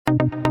Hello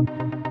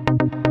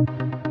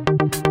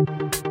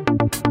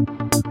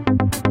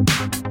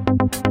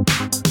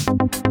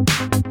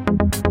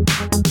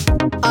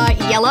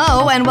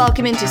and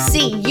welcome into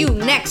See You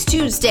Next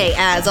Tuesday.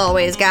 As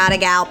always, got a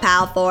gal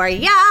pal for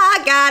ya.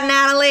 Got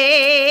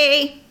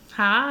Natalie.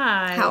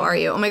 Hi. How are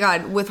you? Oh my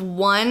god, with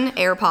one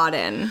AirPod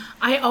in.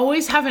 I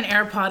always have an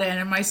AirPod in,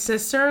 and my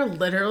sister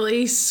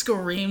literally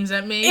screams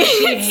at me.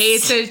 She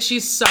hates it.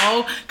 She's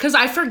so... Because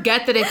I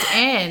forget that it's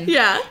in.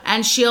 Yeah.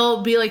 And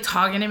she'll be, like,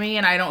 talking to me,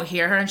 and I don't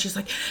hear her, and she's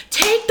like,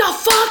 take the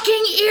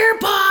fucking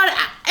AirPod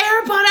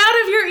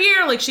out of your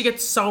ear. Like, she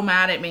gets so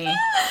mad at me.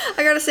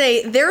 I gotta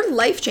say, they're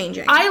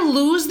life-changing. I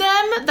lose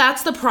them.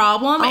 That's the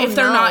problem if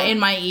they're not in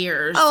my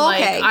ears. Oh,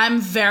 okay.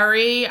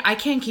 Like, I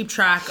can't keep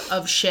track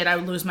of shit. I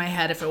would lose my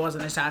head if it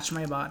wasn't attached to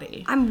my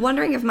body. I'm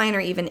wondering if mine are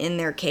even in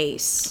their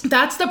case.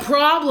 That's the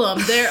problem.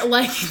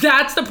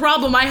 That's the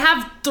problem. I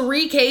have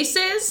 3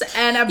 cases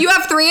and you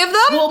have 3 of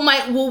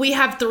them? We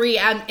have 3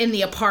 in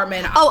the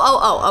apartment.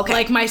 Oh, okay.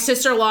 Like my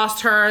sister lost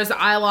hers,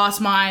 I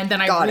lost mine,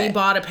 then I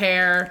rebought a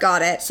pair.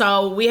 Got it.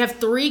 So we have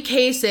 3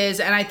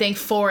 cases and I think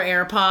 4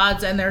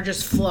 AirPods, and they're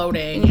just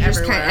floating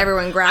everywhere.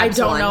 Everyone grabs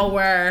one. I one. don't know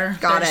where.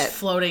 Got they're it. Just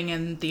floating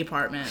in the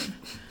apartment.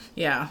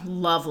 Yeah,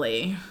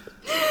 lovely.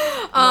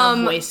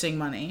 Love wasting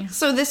money.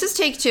 So this is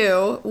take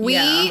 2.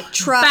 We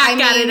try. Back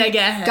at it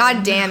again.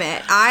 God damn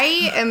it!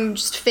 I am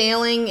just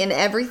failing in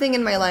everything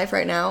in my life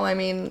right now. I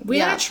mean, we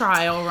had a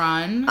trial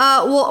run.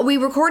 Well, we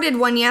recorded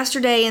one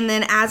yesterday, and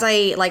then as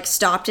I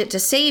stopped it to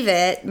save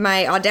it,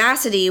 my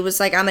Audacity was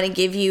like, "I'm gonna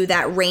give you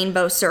that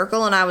rainbow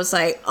circle," and I was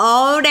like,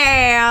 "Oh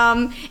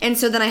damn!" And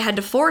so then I had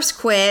to force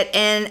quit,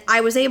 and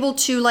I was able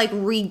to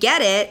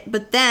re-get it,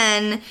 but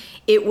then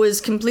it was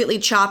completely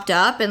chopped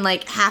up, and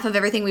half of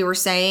everything we were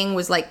saying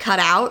was cut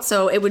out,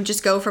 so it would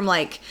just go from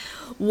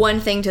one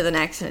thing to the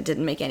next, and it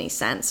didn't make any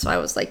sense. So I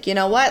was like, you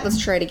know what, let's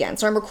try it again.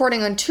 So I'm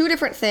recording on 2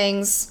 different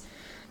things.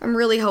 I'm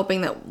really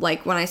hoping that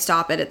when I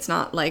stop it, it's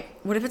not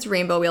what if it's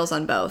rainbow wheels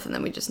on both and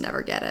then we just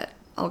never get it?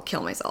 I'll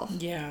kill myself.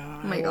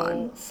 Yeah. Oh my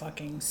god.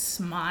 Fucking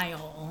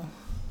smile.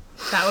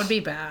 That would be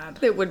bad.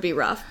 It would be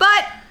rough.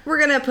 But we're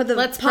going to put the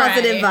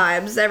positive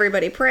vibes.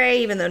 Everybody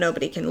pray, even though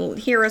nobody can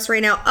hear us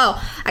right now. Oh,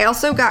 I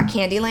also got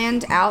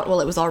Candyland out. Well,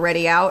 it was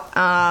already out.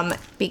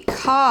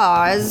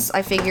 Because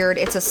I figured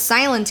it's a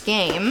silent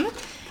game,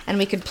 and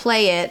we could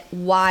play it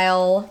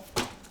while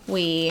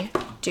we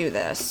do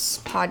this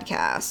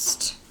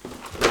podcast.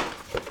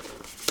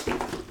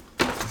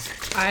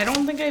 I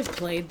don't think I've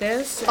played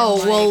this in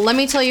well, let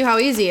me tell you how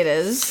easy it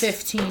is.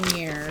 15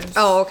 years.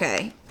 Oh,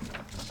 okay.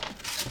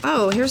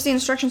 Oh, here's the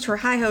instructions for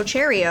Hi-Ho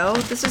Cherry-O.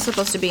 This is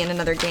supposed to be in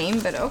another game,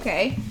 but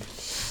okay. I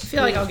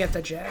feel like I'll get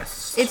the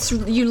gist.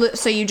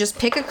 So you just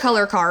pick a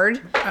color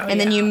card, and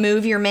then you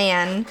move your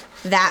man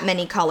that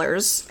many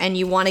colors, and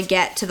you want to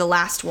get to the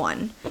last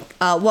one.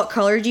 What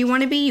color do you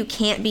want to be? You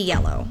can't be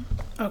yellow.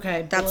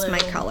 Okay, that's my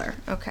color.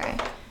 Okay.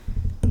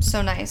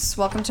 So nice.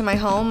 Welcome to my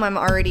home. I'm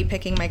already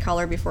picking my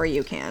color before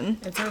you can.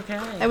 It's okay.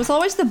 I was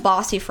always the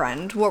bossy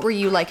friend. What were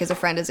you like as a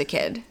friend as a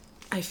kid?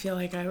 I feel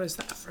like I was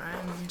that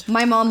friend.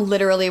 My mom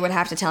literally would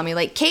have to tell me,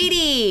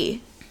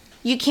 Katie,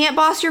 you can't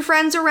boss your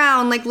friends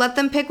around. Let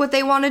them pick what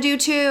they want to do,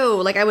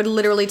 too. I would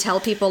literally tell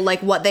people,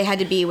 what they had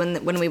to be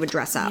when we would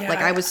dress up. Yeah,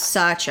 I was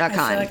such a cunt.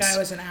 I feel like I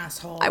was an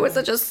asshole. I was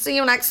such a see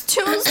you next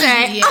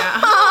Tuesday.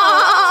 Yeah.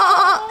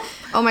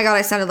 Oh my god,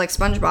 I sounded like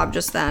SpongeBob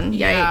just then. Yikes.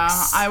 Yeah,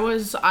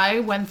 I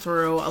went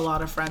through a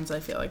lot of friends, I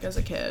feel like, as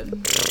a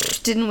kid.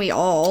 Didn't we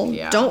all?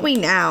 Yeah. Don't we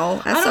now?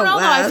 SOS. I don't know,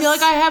 though. I feel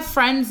like I have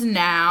friends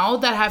now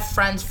that have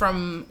friends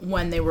from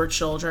when they were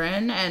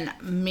children, and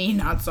me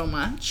not so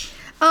much.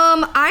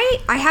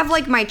 I have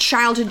my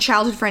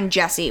childhood friend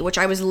Jessie, which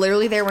I was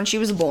literally there when she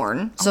was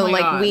born. So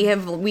God. we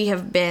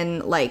have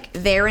been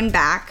there and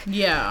back.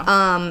 Yeah.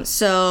 And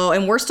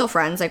we're still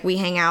friends. We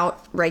hang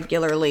out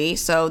regularly.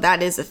 So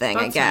that is a thing,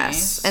 That's I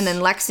guess. Nice. And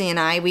then Lexi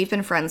and we've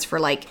been friends for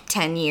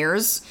 10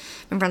 years.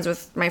 Been friends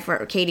with my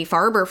friend Katie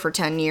Farber for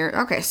 10 years.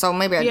 Okay, so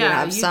maybe I do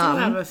have some.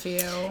 Yeah, you do have a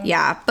few.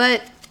 Yeah,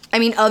 but I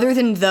mean, other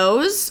than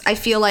those, I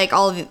feel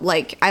all of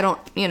I don't,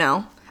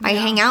 I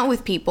hang out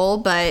with people,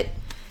 but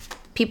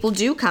people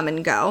do come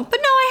and go. But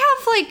no, I have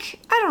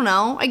I don't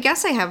know. I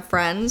guess I have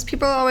friends.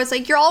 People are always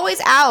you're always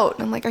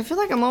out. I'm I feel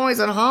like I'm always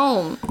at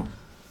home.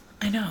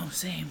 I know,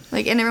 same.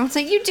 And everyone's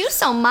you do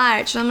so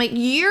much. And I'm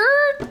you're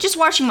just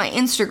watching my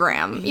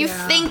Instagram. You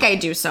think I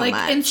do so much.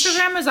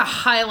 Instagram is a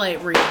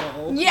highlight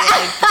reel. Yeah.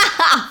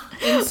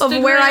 Of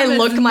where I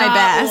look my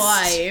best.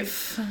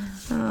 Life.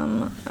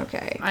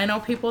 Okay. I know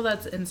people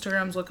that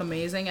Instagrams look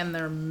amazing and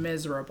they're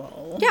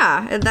miserable.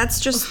 Yeah, that's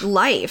just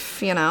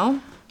life,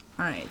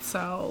 Alright,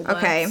 so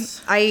okay,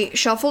 I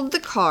shuffled the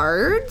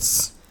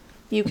cards.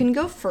 You can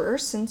go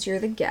first since you're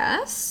the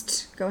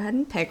guest. Go ahead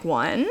and pick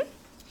one.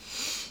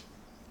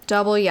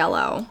 Double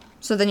yellow.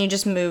 So then you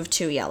just move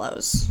 2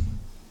 yellows.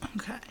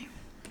 Okay.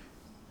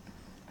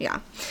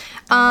 Yeah.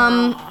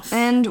 Off.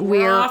 And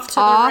we're off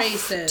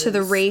to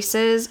the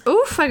races.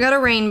 Oof, I got a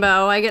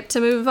rainbow. I get to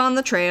move on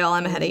the trail.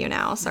 I'm ahead of you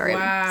now. Sorry.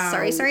 Wow.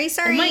 Sorry.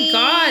 Oh my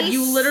god,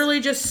 you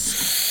literally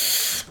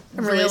just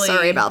I'm really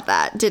sorry about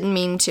that. Didn't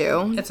mean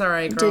to. It's all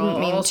right, girl.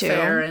 Didn't mean All's to.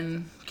 fair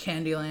in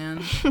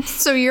Candyland.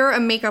 So you're a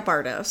makeup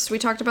artist. We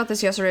talked about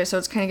this yesterday, so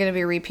it's kind of going to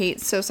be a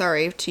repeat. So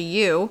sorry to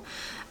you.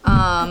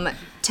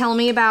 Tell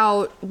me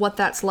about what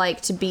that's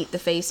like to beat the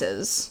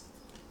faces.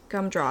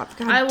 Gumdrop.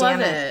 God I love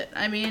damn it.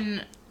 I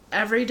mean,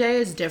 every day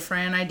is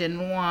different. I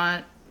didn't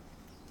want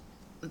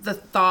the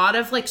thought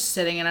of like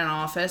sitting in an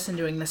office and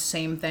doing the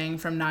same thing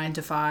from 9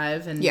 to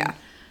 5 and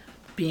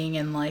being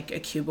in like a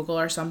cubicle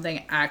or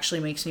something actually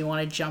makes me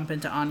want to jump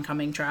into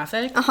oncoming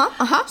traffic.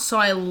 So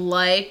I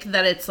like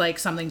that it's like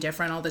something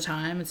different all the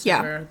time. It's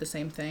never the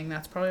same thing.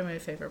 That's probably my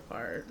favorite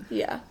part.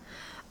 Yeah.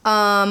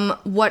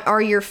 What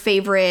are your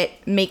favorite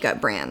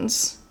makeup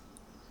brands?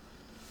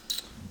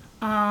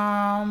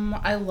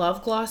 I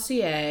love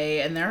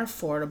Glossier, and they're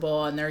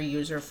affordable and they're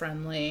user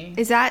friendly.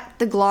 Is that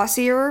the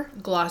Glossier?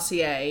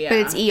 Glossier, yeah. But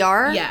it's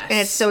ER? Yes.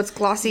 And it's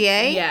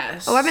Glossier?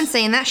 Yes. Oh, I've been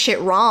saying that shit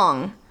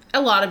wrong.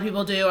 A lot of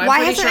people do. Why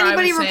hasn't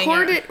anybody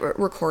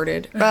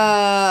recorded?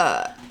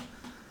 Why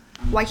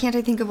can't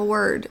I think of a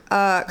word?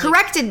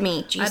 Corrected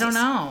me. Jesus. I don't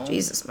know.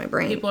 Jesus, my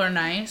brain. People are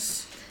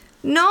nice.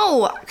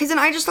 No, because then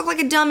I just look like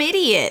a dumb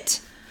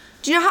idiot.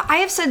 Do you know how I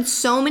have said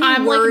so many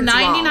words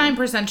I'm wrong? like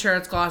 99% sure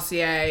it's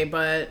Glossier,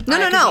 but No.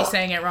 I could be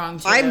saying it wrong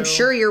too. I'm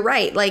sure you're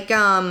right. Like,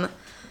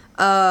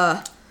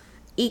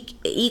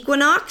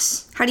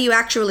 Equinox? How do you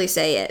actually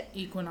say it?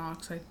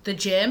 Equinox. Like the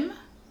gym?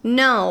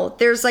 No,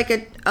 there's like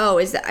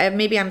is that,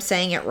 maybe I'm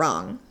saying it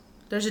wrong.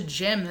 There's a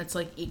gym that's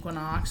like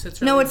Equinox.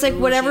 It's really no, it's like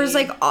bougie. whatever's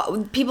like,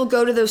 people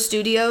go to those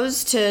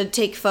studios to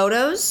take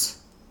photos.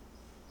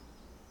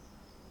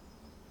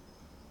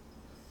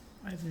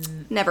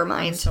 Never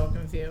mind. I'm so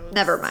confused.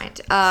 Never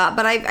mind.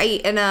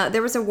 But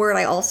there was a word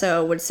I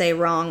also would say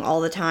wrong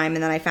all the time,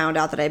 and then I found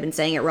out that I've been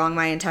saying it wrong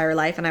my entire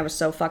life, and I was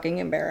so fucking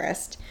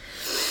embarrassed.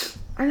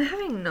 I'm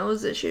having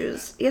nose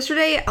issues.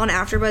 Yesterday on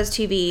AfterBuzz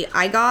TV,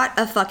 I got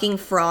a fucking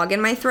frog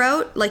in my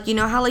throat. Like, you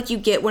know how like you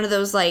get one of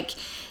those like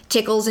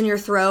tickles in your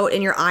throat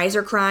and your eyes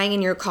are crying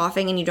and you're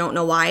coughing and you don't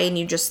know why and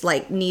you just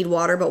like need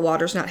water but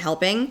water's not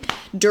helping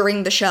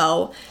during the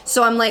show.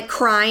 So I'm like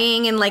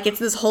crying and like it's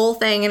this whole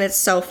thing and it's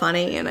so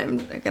funny and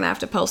I'm gonna have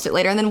to post it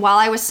later. And then while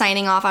I was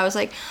signing off, I was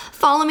like,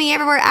 follow me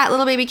everywhere at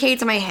Little Baby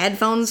Kate's, and my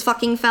headphones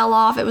fucking fell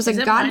off. It was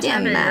a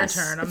goddamn mess.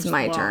 It's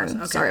my turn.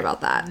 Okay. Sorry about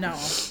that. No.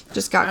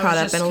 Just got caught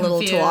up in a little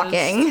confused.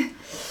 talking.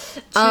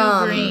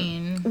 Too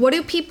green. What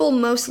do people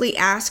mostly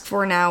ask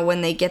for now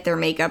when they get their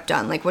makeup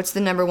done? Like, what's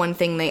the number one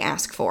thing they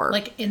ask for?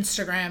 Like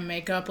Instagram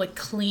makeup, like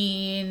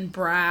clean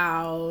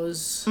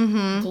brows,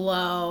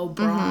 glow,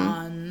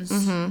 bronze,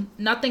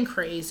 nothing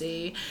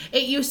crazy.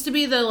 It used to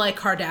be the like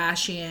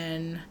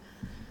Kardashian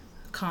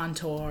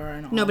contour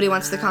and all Nobody that.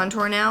 wants the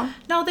contour now?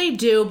 No, they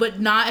do, but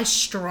not as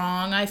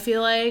strong, I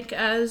feel like,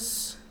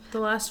 as the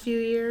last few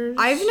years.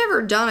 I've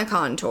never done a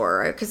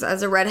contour because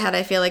as a redhead,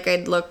 I feel like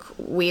I'd look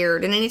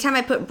weird. And anytime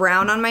I put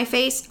brown on my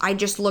face, I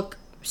just look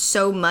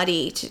so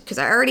muddy because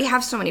I already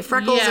have so many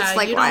freckles. Yeah, it's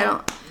like, you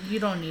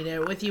don't need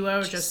it. With you, I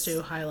would just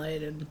do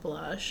highlight and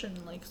blush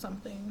and like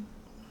something.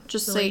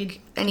 Just really,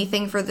 like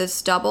anything for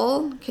this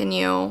double. Can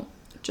you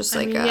just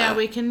like? Yeah,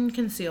 we can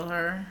conceal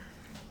her.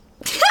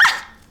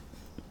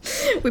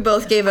 We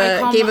both gave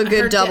a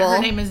good double. Her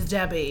name is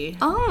Debbie.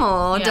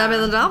 Oh, yeah. Debbie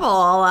the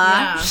double.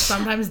 Yeah,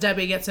 sometimes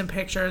Debbie gets in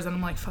pictures and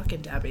I'm like,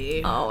 fucking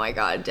Debbie. Oh my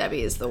god,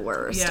 Debbie is the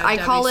worst. Yeah, I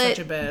call Debbie's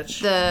it such a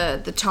bitch.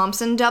 the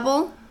Thompson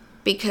double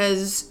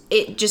because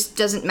it just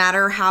doesn't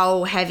matter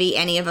how heavy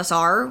any of us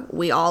are.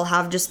 We all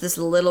have just this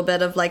little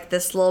bit of like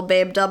this little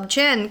babe dub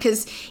chin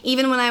because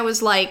even when I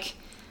was like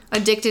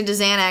addicted to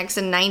Xanax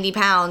and 90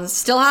 pounds,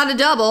 still had a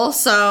double,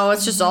 so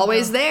it's just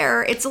always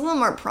there. It's a little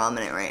more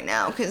prominent right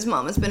now because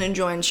Mama's been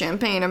enjoying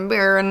champagne and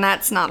beer, and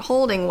that's not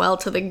holding well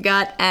to the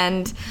gut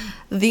and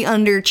the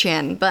under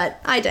chin, but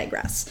I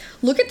digress.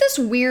 Look at this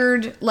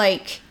weird,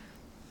 like,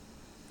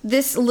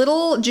 this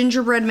little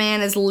gingerbread man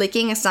is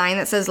licking a sign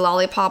that says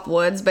Lollipop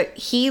Woods, but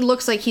he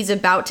looks like he's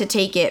about to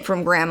take it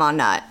from Grandma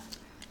Nut.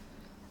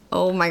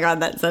 Oh my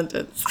god, that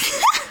sentence.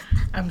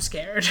 I'm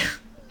scared.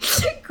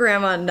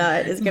 Grandma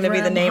Nut is going to be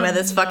the name of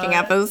this fucking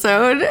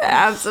episode.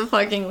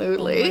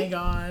 Abso-fucking-lutely. Oh my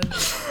god.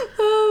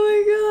 Oh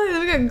my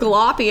god. We got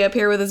Gloppy up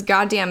here with his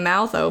goddamn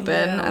mouth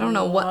open. Yeah, I don't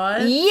know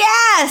what.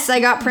 Yes! I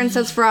got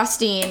Princess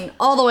Frostine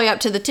all the way up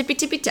to the tippy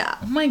top.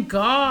 Oh my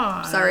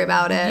god. Sorry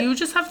about it. You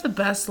just have the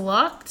best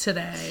luck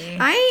today.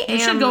 You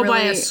should go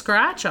buy a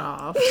scratch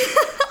off.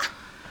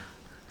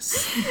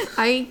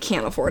 I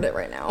can't afford it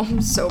right now.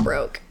 I'm so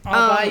broke.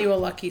 I'll buy you a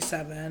Lucky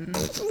 7.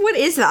 What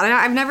is that?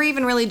 I've never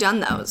even really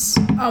done those.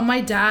 Oh, my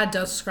dad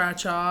does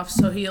scratch off,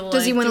 so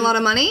Does he win a lot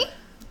of money?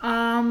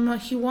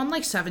 He won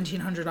like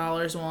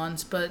 $1,700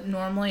 once, but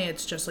normally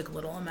it's just like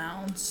little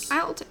amounts.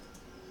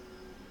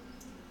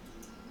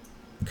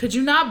 Could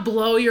you not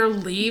blow your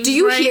leaves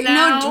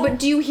now? No, but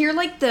do you hear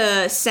like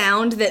the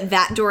sound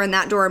that door and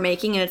that door are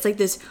making, and it's like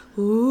this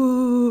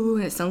ooh,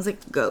 and it sounds like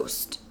a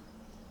ghost.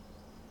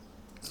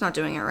 It's not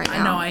doing it right now.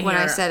 I know, I hear when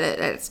I it. said it,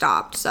 it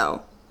stopped,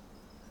 so.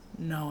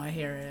 No, I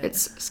hear it.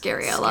 It's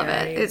scary. I love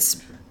it.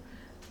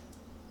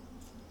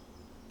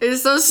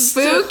 It's so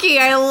spooky.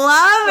 I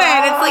love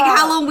it. It's like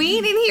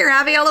Halloween in here.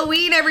 Happy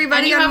Halloween,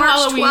 everybody. And you on have March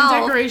Halloween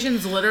 12th.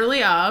 decorations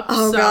literally up.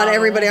 Oh, God,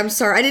 everybody. I'm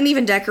sorry. I didn't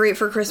even decorate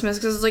for Christmas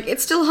because it's like,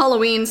 it's still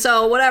Halloween.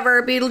 So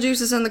whatever. Beetlejuice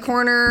is in the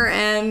corner.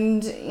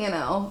 And, you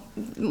know,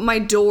 my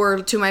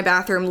door to my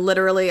bathroom,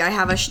 literally, I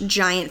have a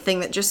giant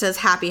thing that just says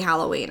Happy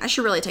Halloween. I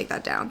should really take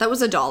that down. That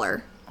was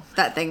 $1.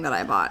 That thing that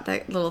I bought.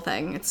 That little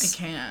thing. It's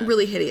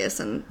really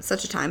hideous and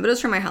such a time. But it was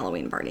for my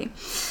Halloween party.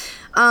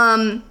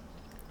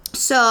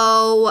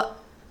 So...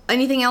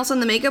 anything else on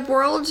the makeup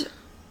world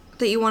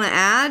that you want to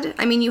add?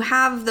 I mean, you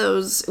have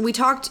those... we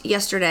talked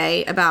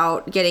yesterday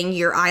about getting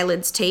your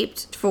eyelids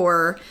taped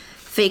for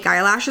fake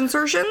eyelash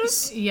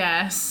insertions.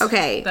 Yes.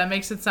 Okay. That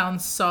makes it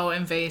sound so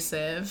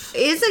invasive.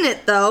 Isn't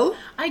it, though?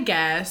 I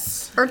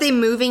guess. Aren't they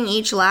moving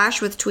each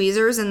lash with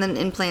tweezers and then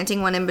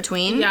implanting one in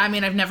between? Yeah, I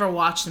mean, I've never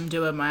watched them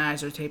do it. My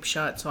eyes are taped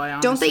shut, so I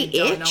honestly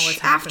don't know what's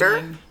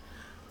happening.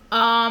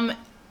 After?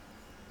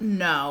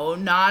 No,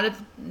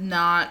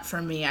 not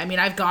for me. I mean,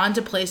 I've gone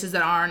to places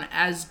that aren't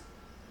as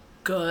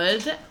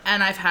good,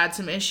 and I've had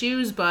some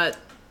issues, but...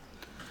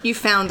 you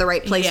found the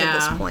right place at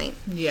this point.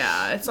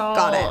 Yeah, it's all...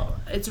 got it.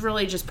 It's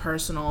really just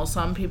personal.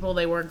 Some people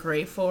they work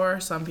great for.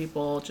 Some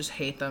people just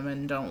hate them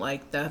and don't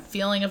like the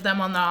feeling of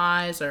them on the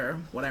eyes or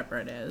whatever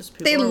it is.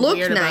 People they look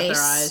weird nice, about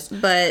their eyes.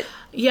 but...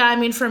 yeah, I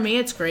mean, for me,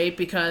 it's great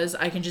because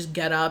I can just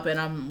get up and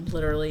I'm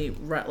literally,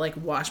 like,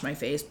 wash my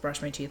face, brush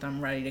my teeth,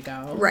 I'm ready to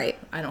go. Right.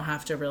 I don't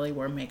have to really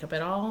wear makeup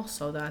at all,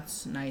 so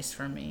that's nice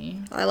for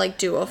me. I, like,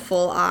 do a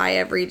full eye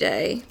every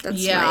day. That's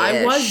yeah,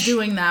 my-ish. I was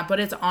doing that, but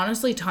it's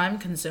honestly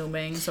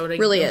time-consuming, so it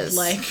really is.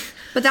 Like...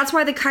 but that's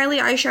why the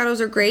Kylie eyeshadows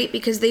are great,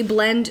 because they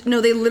blend...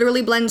 no, they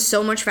literally blend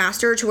so much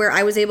faster to where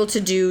I was able to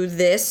do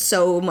this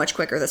so much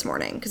quicker this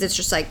morning, because it's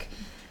just, like...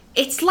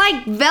 it's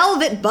like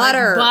velvet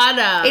butter. Like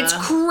butter. It's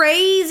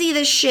crazy,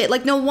 this shit.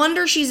 Like, no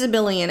wonder she's a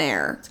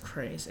billionaire. It's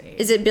crazy.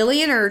 Is it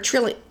billion or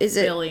trillion? Is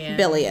it billion?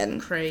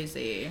 Billion.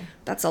 Crazy.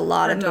 That's a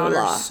lot of moolah.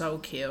 Daughter's so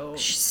cute.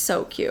 She's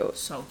so cute.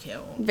 So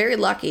cute. Very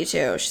lucky,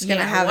 too. She's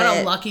gonna have what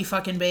a lucky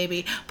fucking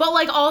baby. But,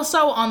 like,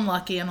 also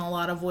unlucky in a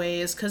lot of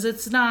ways, because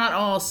it's not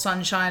all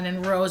sunshine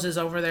and roses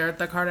over there at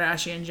the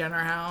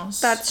Kardashian-Jenner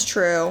house. That's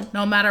true.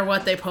 No matter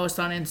what they post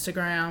on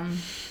Instagram.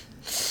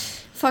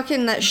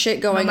 Fucking that shit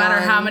going on. No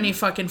matter how many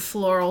fucking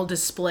floral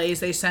displays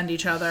they send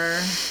each other.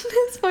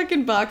 These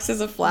fucking boxes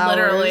of flowers.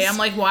 Literally. I'm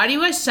like, why do you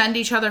guys send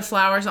each other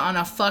flowers on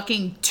a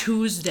fucking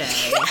Tuesday?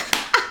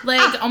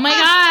 Like, oh my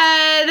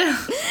God.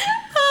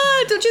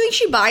 Don't you think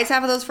she buys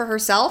half of those for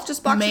herself?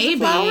 Just boxes of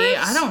flowers? Maybe.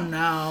 I don't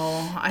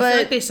know. I feel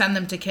like they send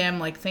them to Kim.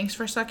 Like, thanks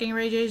for sucking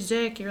Ray J's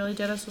dick. You really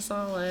did us a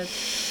solid.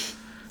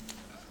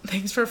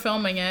 Thanks for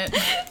filming it.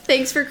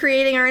 Thanks for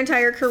creating our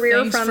entire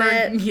career from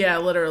it. Yeah,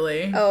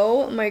 literally.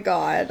 Oh my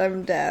God,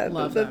 I'm dead.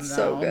 Love That's them,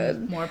 so though.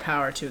 good. More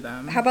power to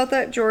them. How about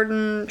that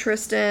Jordan,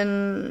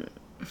 Tristan,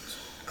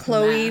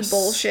 Chloe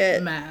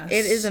bullshit? Mess.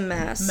 It is a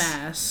mess.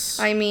 Mess.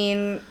 I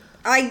mean,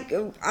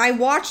 I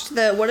watched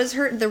the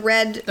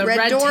red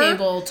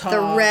table talk.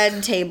 The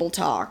red table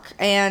talk,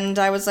 and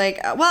I was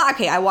like, well,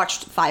 okay, I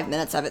watched 5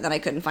 minutes of it, then I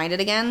couldn't find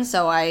it again,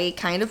 so I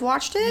kind of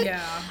watched it.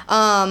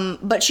 Yeah.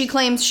 But she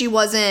claims she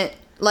wasn't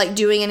like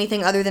doing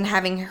anything other than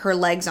having her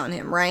legs on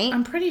him, right?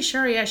 I'm pretty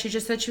sure, yeah. She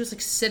just said she was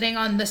like sitting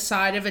on the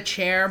side of a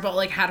chair, but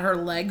like had her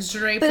legs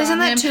draped on him. But isn't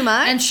that too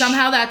much? And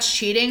somehow that's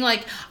cheating.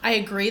 Like, I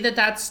agree that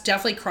that's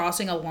definitely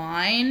crossing a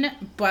line,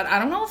 but I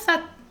don't know if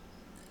that...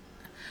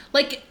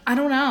 like, I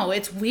don't know.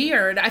 It's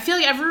weird. I feel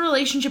like every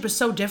relationship is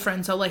so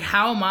different, so like,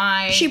 how am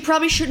I... She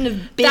probably shouldn't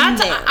have been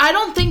there. I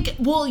don't think...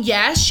 well,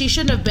 yes, she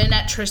shouldn't have been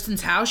at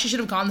Tristan's house. She should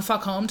have gone the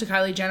fuck home to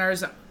Kylie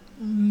Jenner's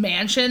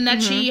mansion that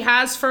she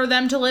has for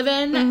them to live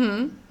in.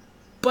 Mm-hmm.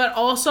 But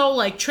also,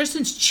 like,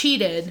 Tristan's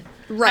cheated.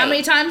 Right. How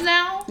many times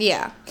now?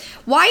 Yeah.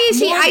 Why is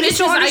he... I just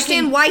don't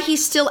understand why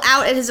he's still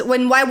out at his...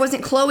 why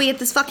wasn't Chloe at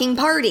this fucking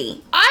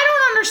party? I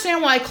don't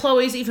understand why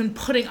Chloe's even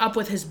putting up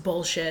with his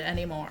bullshit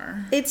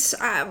anymore. It's...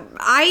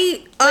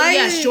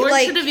 yes,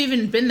 Jordan should have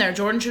even been there.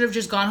 Jordan should have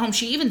just gone home.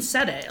 She even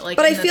said it. Like,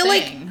 but I feel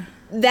like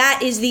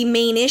that is the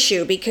main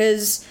issue,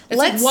 because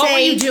let's say... what were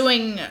you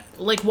doing?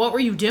 Like, what were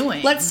you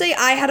doing? Let's say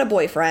I had a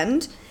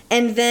boyfriend...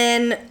 and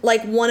then,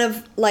 like, one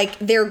of, like,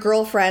 their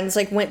girlfriends,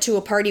 like, went to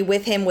a party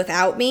with him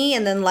without me,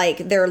 and then, like,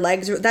 their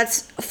legs...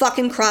 that's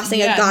fucking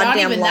crossing a goddamn line. Not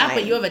even that,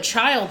 but you have a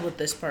child with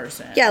this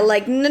person. Yeah,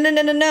 like,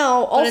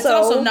 no. But it's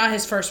also not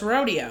his first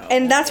rodeo.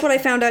 And that's what I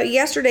found out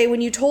yesterday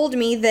when you told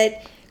me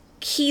that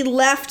he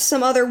left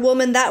some other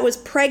woman that was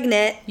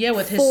pregnant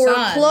with his for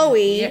son.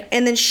 Chloe, yeah.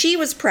 And then she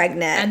was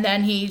pregnant. And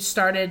then he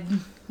started,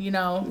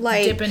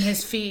 like, dipping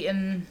his feet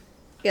in...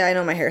 yeah, I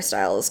know my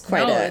hairstyle is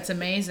it's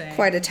amazing.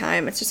 Quite a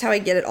time. It's just how I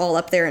get it all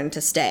up there and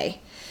to stay.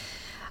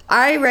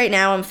 I, right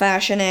now, am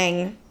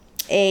fashioning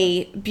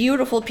a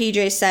beautiful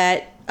PJ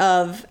set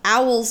of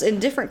owls in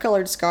different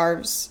colored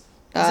scarves.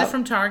 Is it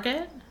from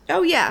Target?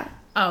 Oh, yeah.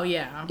 Oh,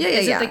 yeah. Yeah.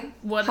 Is it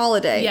what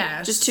holiday?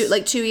 Yes. Just 2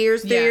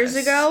 years, 3 years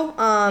ago.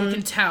 You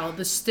can tell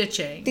the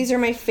stitching. These are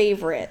my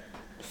favorite.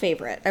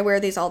 favorite. I wear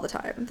these all the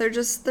time.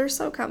 They're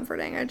so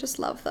comforting. I just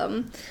love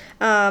them.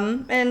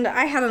 And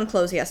I had on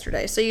clothes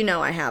yesterday, so you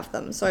know I have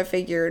them. So I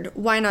figured,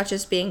 why not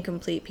just be in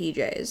complete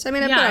PJs? I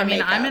mean,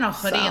 I'm in a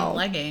hoodie and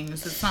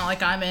leggings. It's not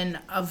like I'm in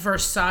a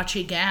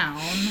Versace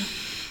gown.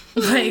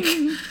 Like,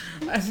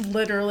 I'm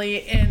literally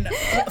in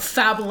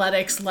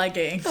Fabletics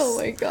leggings. Oh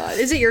my god.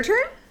 Is it your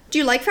turn? Do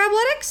you like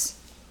Fabletics?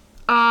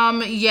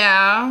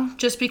 Yeah,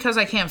 just because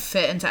I can't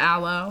fit into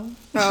Aloe.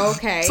 Oh,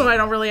 okay. So I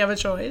don't really have a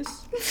choice.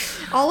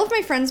 All of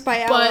my friends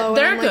buy Aloe, but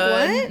they're and I'm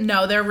good. like, what?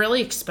 No, they're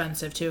really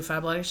expensive too.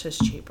 Fabletics is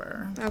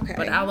cheaper. Okay.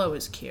 But Aloe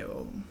is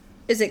cute.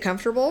 Is it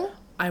comfortable?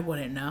 I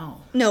wouldn't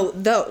know. No,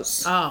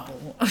 those. Oh,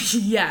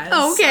 yes.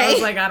 Oh, okay. I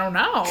was like, I don't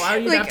know.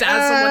 You'd have to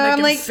ask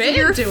someone that can fit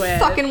into it. You're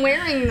fucking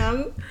wearing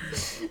them.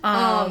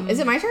 Is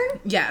it my turn?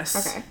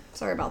 Yes. Okay.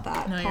 Sorry about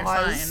that. No, Pause. you're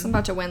fine. I'm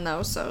about to win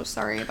though, so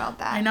sorry about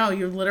that. I know,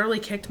 you literally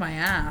kicked my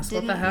ass.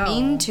 What the hell? Didn't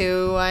mean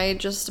to. I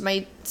just,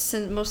 my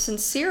most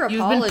sincere apologies.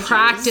 You've been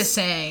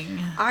practicing.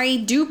 I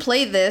do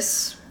play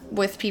this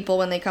with people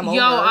when they come over.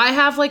 Yo, I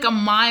have like a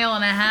mile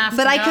and a half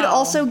But to I go. could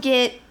also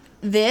get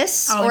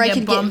this, or I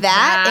could get bumped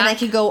that, back. and I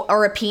could go,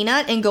 or a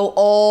peanut, and go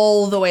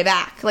all the way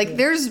back. Like,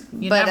 there's...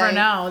 You never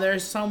know.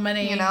 There's so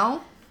many... You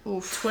know?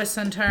 Twists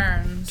and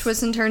turns.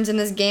 Twists and turns in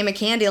this game of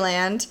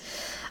Candyland.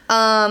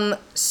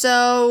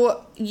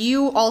 So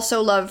you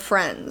also love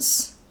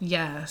Friends.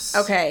 Yes.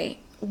 Okay.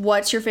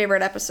 What's your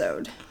favorite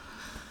episode?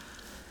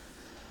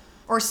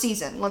 Or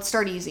season? Let's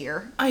start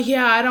easier.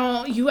 Yeah, I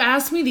don't... You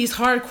asked me these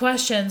hard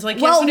questions.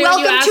 Like, well, yesterday when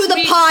you welcome to asked the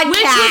me, podcast.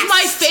 which was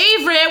my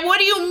favorite? What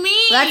do you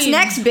mean? That's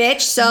next, bitch.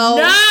 So...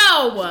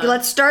 No!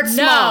 Let's start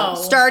small.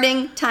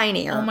 Starting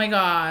tinier. Oh my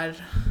god.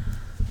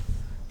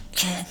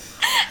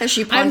 As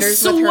she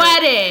ponders I'm sweating.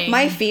 With her,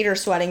 my feet are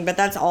sweating, but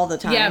that's all the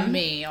time. Yeah,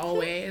 me.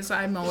 Always.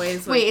 I'm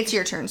always like... Wait, it's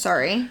your turn.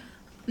 Sorry.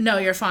 No,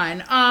 you're fine.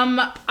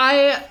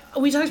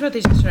 We talked about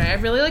these yesterday. I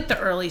really like the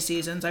early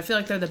seasons. I feel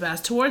like they're the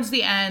best. Towards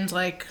the end,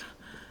 like,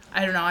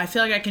 I don't know. I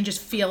feel like I can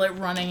just feel it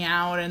running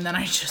out, and then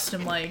I just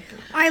am like...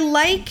 I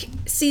like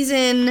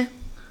season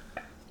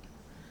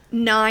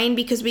 9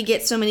 because we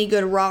get so many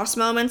good Ross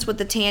moments with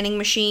the tanning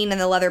machine and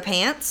the leather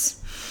pants.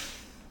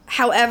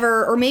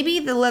 However, or maybe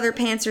the leather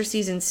pants are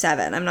season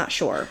 7. I'm not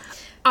sure.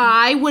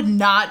 I would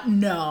not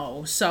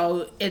know,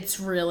 so it's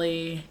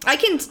really...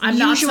 I'm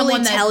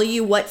usually tell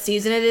you what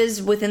season it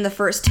is within the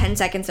first 10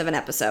 seconds of an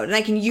episode. And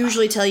I can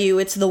usually tell you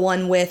it's the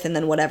one with and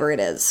then whatever it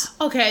is.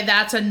 Okay,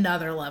 that's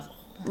another level.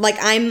 Like,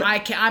 I'm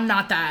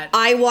not that.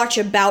 I watch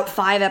about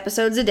 5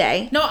 episodes a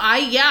day. No,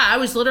 I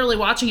was literally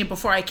watching it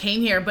before I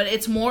came here, but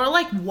it's more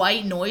like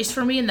white noise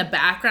for me in the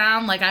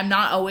background. Like, I'm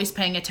not always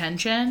paying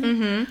attention.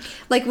 Mm-hmm.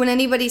 Like, when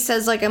anybody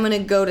says, like, I'm gonna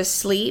go to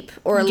sleep,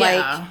 or,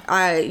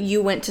 like,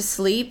 you went to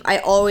sleep, I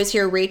always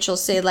hear Rachel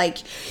say, like,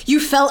 you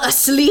fell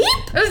asleep?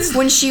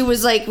 when he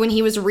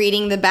was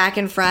reading the back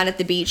and front at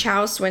the beach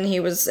house, and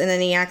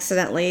then he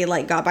accidentally,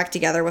 like, got back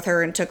together with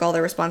her and took all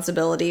the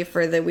responsibility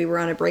for the we were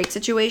on a break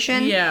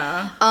situation.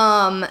 Yeah.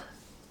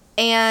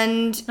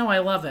 And no, I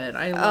love it.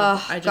 I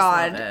just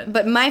love it.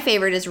 But my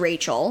favorite is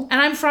Rachel. And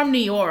I'm from New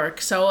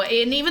York, so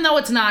and even though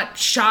it's not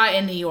shot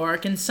in New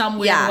York, in some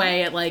weird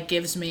way it like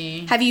gives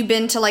me... Have you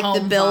been to like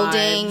the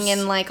building vibes.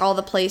 And like all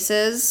the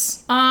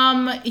places?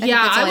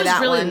 I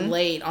was really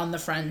late on the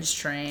Friends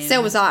train.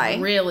 So was I.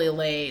 Really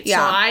late. Yeah.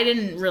 So I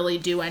didn't really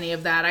do any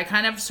of that. I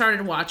kind of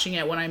started watching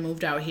it when I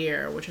moved out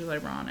here, which is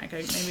ironic.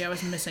 Maybe I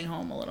was missing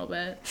home a little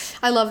bit.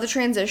 I love the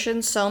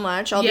transition so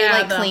much. I'll be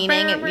like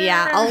cleaning.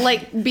 I'll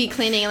like be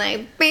cleaning and like like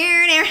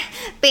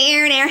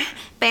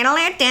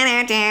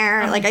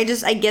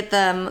I get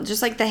them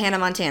just like the Hannah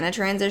Montana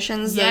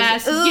transitions.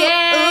 Yes. Those,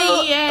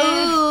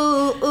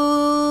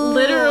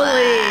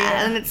 literally.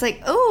 And it's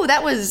like, oh,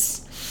 that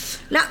was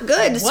not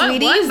good,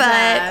 sweetie, but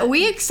that?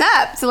 We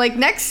accept. So like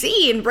next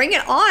scene, bring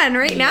it on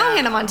right now,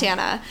 Hannah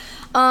Montana.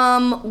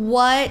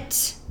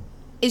 What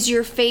is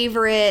your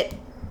favorite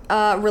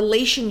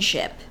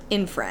relationship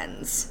in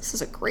Friends? This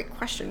is a great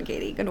question,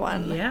 Katie. Good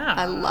one. Yeah.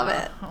 I love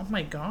it. Oh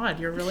my god,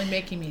 you're really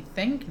making me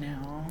think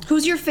now.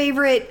 Who's your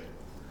favorite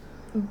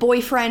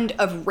boyfriend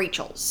of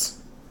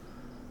Rachel's?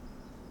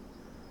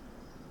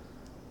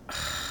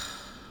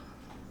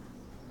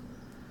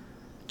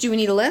 Do we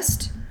need a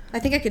list? I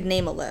think I could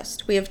name a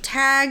list. We have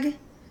Tag,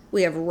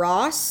 we have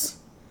Ross,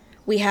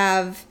 we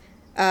have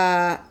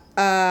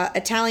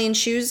Italian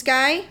shoes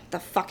guy. The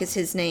fuck is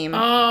his name?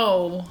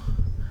 Oh.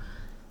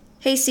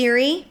 Hey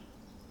Siri,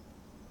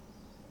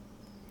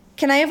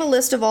 can I have a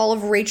list of all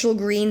of Rachel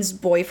Green's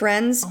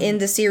boyfriends in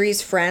the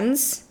series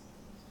Friends?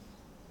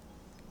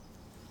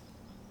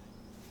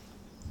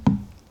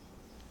 Rachel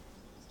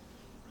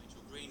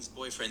Green's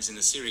boyfriends in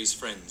the series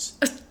Friends.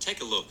 Take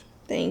a look.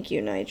 Thank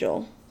you,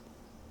 Nigel.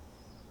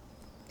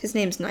 His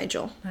name's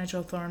Nigel.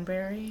 Nigel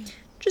Thornberry?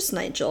 Just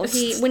Nigel.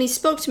 When he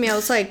spoke to me, I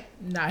was like,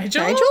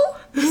 Nigel? Nigel?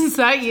 Is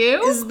that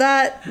you? Is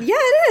that... Yeah,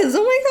 it is.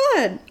 Oh my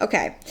god.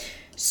 Okay.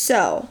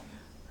 So...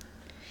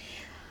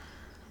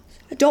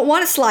 I don't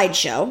want a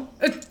slideshow.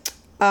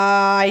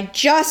 I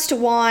just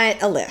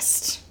want a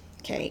list.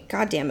 Okay,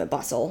 god damn it,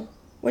 Bustle.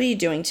 What are you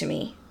doing to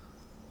me?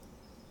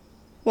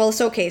 Well,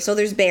 so okay, so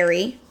there's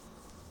Barry,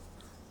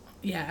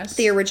 Yes.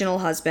 the original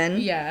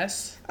husband.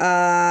 Yes.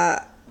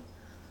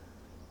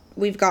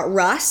 We've got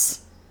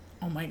Russ.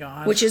 Oh my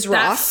god. Which is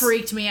Ross. That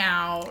freaked me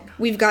out.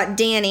 We've got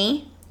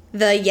Danny,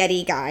 the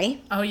Yeti guy.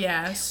 Oh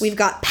yes. We've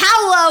got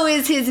Paolo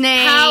is his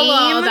name.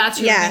 Paolo. That's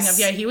what you're yes.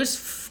 thinking of. Yeah, he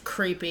was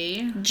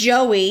creepy.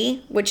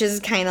 Joey, which is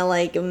kind of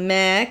like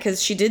meh,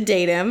 because she did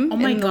date him Oh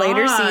my in the god,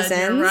 later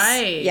seasons. You're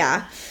right.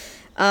 Yeah.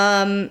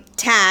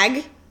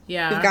 Tag.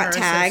 Yeah. We've got her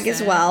Tag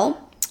assistant. as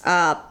well.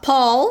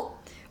 Paul,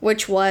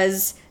 which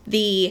was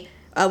the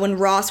when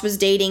Ross was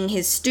dating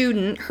his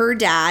student, her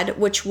dad,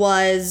 which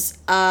was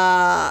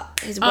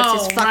what's his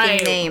fucking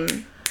right.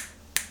 name?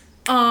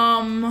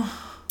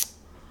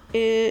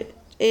 It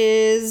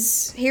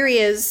is here. He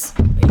is.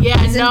 Yeah,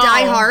 He's in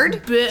Die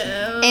Hard.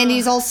 And And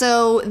he's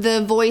also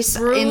the voice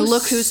in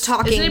Look Who's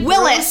Talking.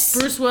 Willis.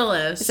 Bruce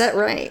Willis. Is that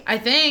right? I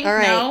think. All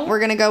right, No? we're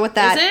gonna go with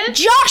that. Is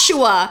it?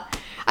 Joshua.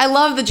 I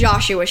love the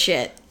Joshua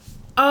shit.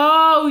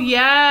 Oh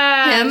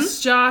yes,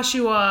 Him?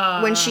 Joshua.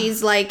 When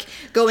she's like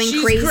going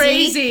She's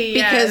crazy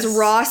because yes.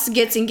 Ross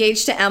gets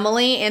engaged to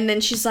Emily, and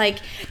then she's like,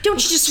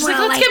 "Don't you just She's want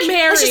to like, "Let's get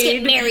married." Let's just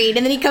get married."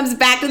 And then he comes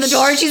back to the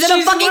door, and she's in a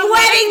She's fucking in a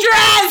wedding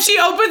dress. She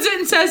opens it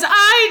and says,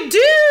 "I do."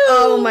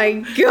 Oh my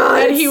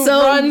god! And he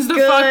so runs the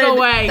good. fuck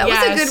away. That was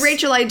a Yes. good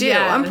Rachel. I do.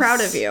 I'm Yes.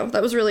 proud of you.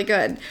 That was really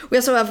good. We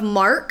also have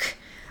Mark.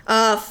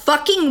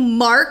 Fucking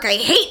Mark. I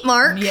hate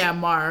Mark. Yeah,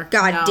 Mark.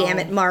 God no. damn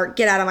it, Mark.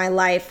 Get out of my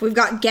life. We've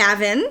got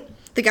Gavin,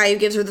 the guy who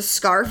gives her the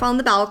scarf on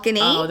the balcony.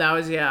 Oh, that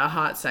was a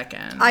hot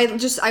second.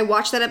 I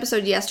watched that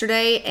episode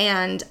yesterday,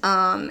 and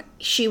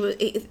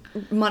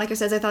Monica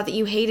says, "I thought that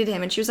you hated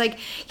him," and she was like,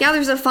 "Yeah,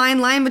 there's a fine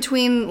line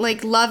between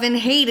like love and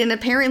hate, and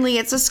apparently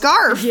it's a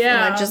scarf."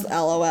 Yeah. And I just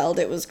LOL'd.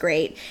 It was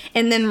great.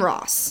 And then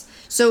Ross.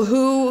 So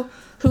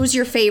who's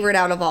your favorite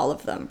out of all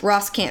of them?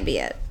 Ross can't be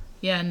it.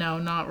 Yeah, no,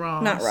 not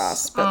Ross. Not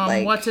Ross, but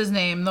like what's his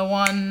name? The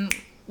one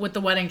with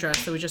the wedding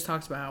dress that we just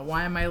talked about.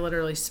 Why am I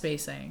literally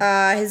spacing?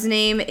 his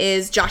name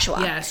is Joshua.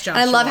 Yes, And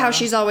I love how Joshua.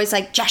 she's always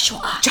like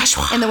Joshua.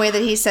 And the way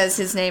that he says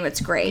his name, it's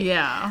great.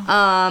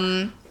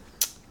 Yeah.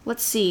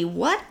 Let's see,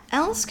 what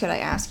else could I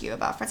ask you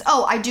about Friends?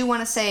 Oh, I do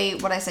want to say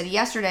what I said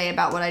yesterday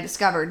about what I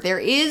discovered. There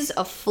is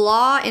a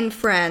flaw in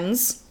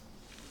Friends.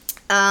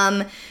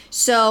 And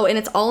it's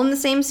all in the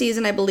same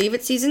season. I believe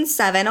it's season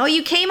 7. Oh,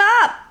 you came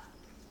up!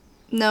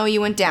 No,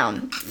 you went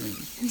down.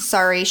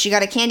 Sorry, she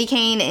got a candy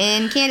cane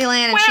in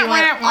Candyland, and she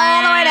went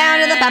all the way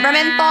down to the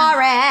Peppermint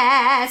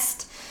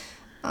Forest.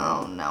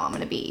 Oh, no, I'm going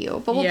to beat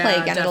you. But we'll play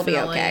again. Definitely.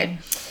 It'll be okay.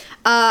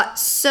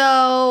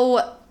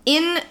 So,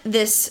 in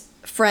this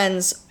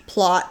Friends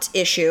plot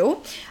issue,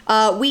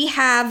 we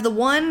have the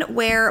one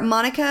where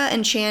Monica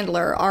and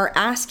Chandler are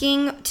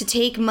asking to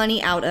take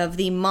money out of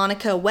the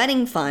Monica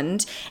wedding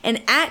fund,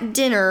 and at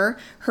dinner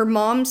her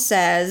mom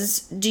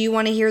says, "Do you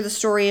want to hear the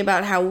story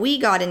about how we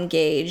got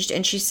engaged?"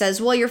 And she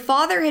says, "Well, your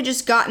father had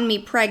just gotten me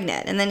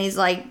pregnant." And then he's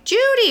like,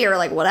 "Judy," or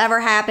like whatever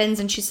happens,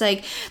 and she's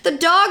like, "The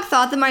dog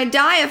thought that my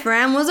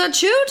diaphragm was a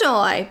chew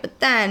toy." But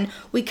then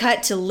we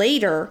cut to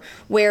later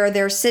where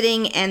they're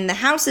sitting and the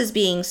house is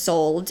being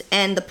sold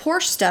and the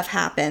Porsche stuff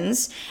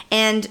happens,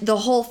 and the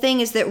whole thing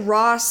is that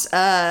Ross,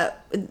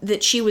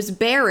 that she was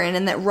barren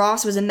and that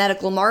Ross was a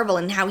medical marvel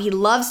and how he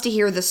loves to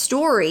hear the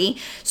story.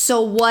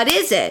 So what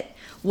is it?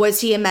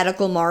 Was he a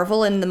medical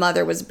marvel and the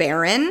mother was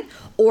barren?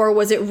 Or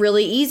was it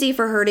really easy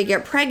for her to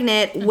get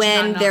pregnant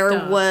when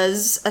there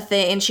was a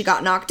thing and she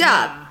got knocked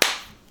up?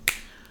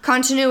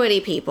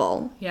 Continuity,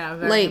 people. Yeah,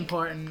 very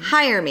important.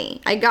 Hire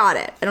me. I got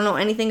it. I don't know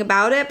anything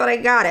about it, but I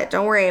got it.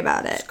 Don't worry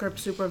about it. Script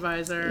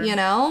supervisor. You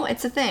know,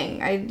 it's a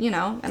thing.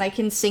 And I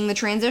can sing the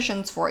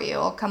transitions for you.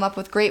 I'll come up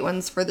with great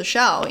ones for the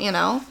show, you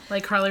know?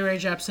 Like Carly Rae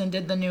Jepsen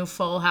did the new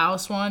Full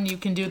House one. You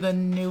can do the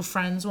new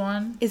Friends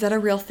one. Is that a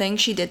real thing?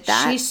 She did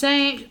that?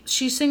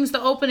 She sings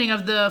the opening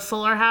of the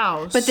Fuller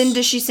House. But then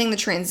does she sing the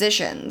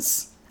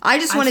transitions? I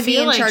just want to be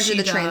in charge of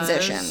the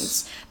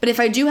transitions. But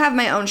if I do have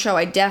my own show,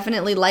 I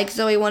definitely like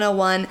Zoe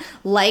 101,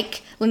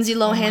 like Lindsay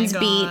Lohan's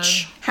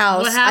Beach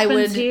House. What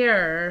happens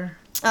here?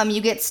 You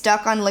get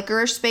stuck on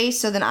licorice space,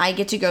 so then I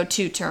get to go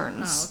 2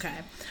 turns. Oh, okay.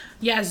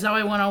 Yeah,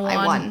 Zoe 101.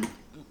 I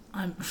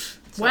won.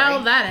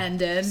 Well, that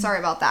ended. Sorry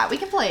about that. We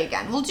can play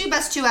again. We'll do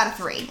best 2 out of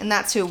 3, and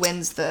that's who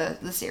wins the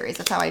series.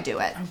 That's how I do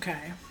it.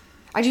 Okay.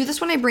 I do this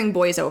when I bring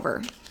boys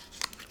over.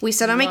 We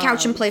sit on my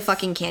couch and play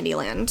fucking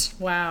Candyland.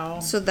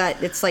 Wow. So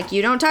that it's like,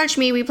 you don't touch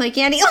me, we play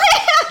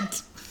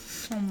Candyland!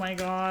 Oh my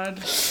god.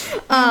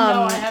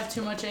 No, I have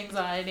too much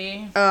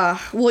anxiety.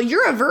 Well,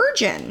 you're a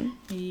virgin.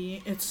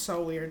 It's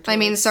so weird. I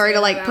mean, sorry to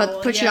like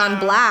put you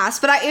on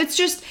blast, but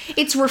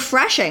it's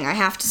refreshing, I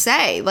have to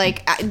say.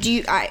 Like,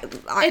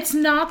 It's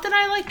not that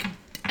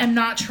I am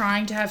not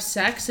trying to have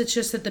sex. It's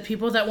just that the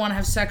people that want to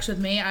have sex with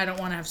me, I don't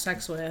want to have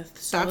sex with.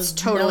 So that's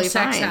totally no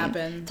sex fine.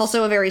 happens. It's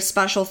also a very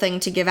special thing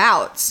to give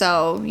out.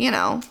 So, you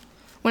know,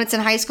 when it's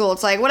in high school,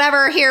 it's like,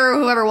 whatever, here,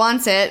 whoever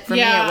wants it. For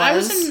me, it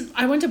was.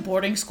 I went to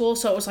boarding school,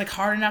 so it was like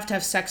hard enough to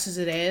have sex as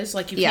it is.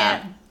 Like, you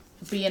can't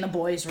be in a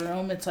boy's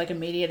room. It's like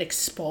immediate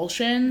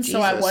expulsion. Jesus.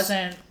 So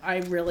I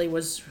really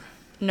was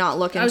not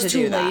looking to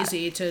do that. I was too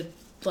lazy to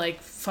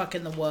like fuck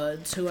in the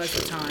woods. Who has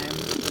the time?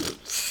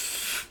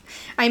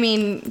 I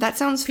mean, that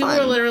sounds People fun.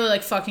 are literally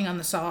like fucking on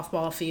the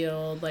softball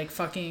field, like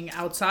fucking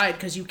outside,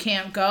 because you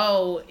can't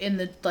go in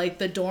the like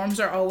the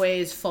dorms are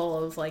always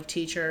full of like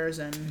teachers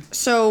and.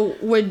 So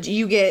would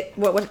you get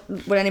would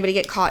anybody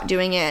get caught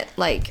doing it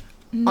like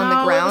on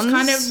the grounds? It was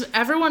kind of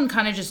everyone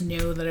kind of just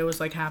knew that it was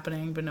like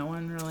happening, but no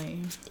one really.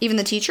 Even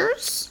the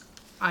teachers?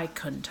 I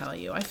couldn't tell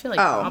you. I feel like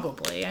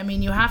probably. I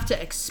mean, you have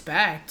to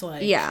expect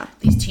like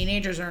these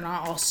teenagers are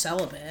not all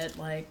celibate.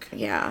 Like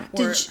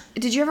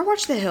Did you ever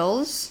watch The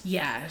Hills?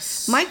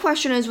 Yes. My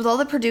question is, with all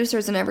the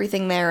producers and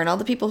everything there, and all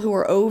the people who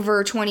are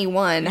over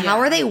 21, how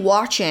are they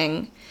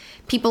watching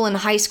people in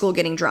high school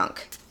getting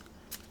drunk?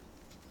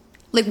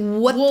 Like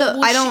what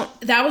I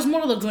don't. That was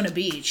more Laguna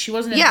Beach. She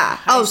wasn't. Yeah.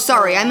 Oh,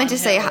 sorry. I meant to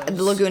say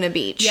Laguna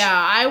Beach. Yeah,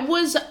 I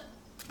was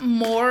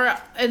more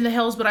in the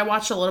Hills, but I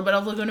watched a little bit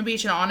of Laguna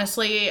Beach, and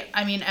honestly,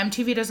 I mean,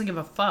 MTV doesn't give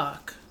a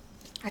fuck.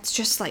 That's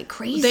just like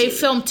crazy. They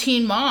film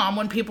Teen Mom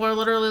when people are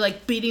literally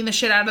like beating the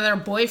shit out of their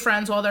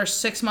boyfriends while their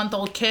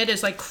 6-month-old kid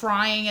is like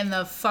crying in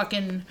the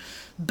fucking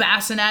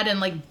bassinet in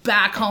like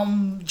back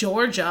home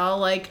Georgia.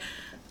 Like,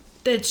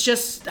 it's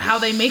just how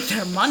they make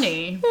their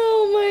money.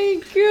 Oh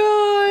my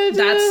god.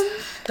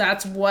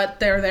 That's what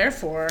they're there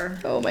for.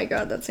 Oh my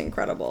god, that's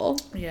incredible.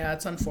 Yeah,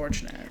 it's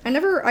unfortunate.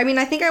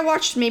 I think I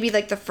watched maybe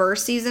like the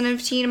first season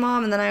of Teen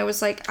Mom, and then I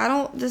was like,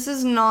 this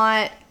is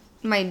not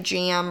my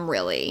jam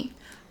really.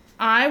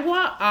 I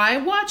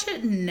watch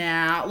it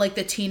now, like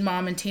the Teen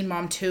Mom and Teen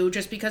Mom 2,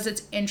 just because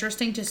it's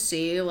interesting to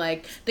see,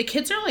 like, the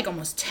kids are like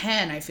almost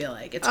 10, I feel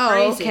like. It's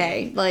crazy.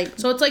 Okay. Like,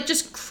 so it's like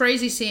just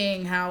crazy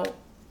seeing how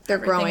they're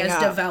growing has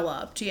up.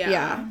 developed. Yeah.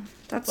 Yeah.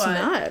 That's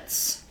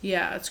nuts.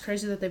 Yeah, it's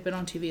crazy that they've been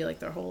on TV like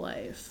their whole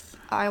life.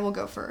 I will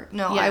go first.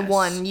 No, yes. I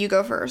won. You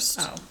go first.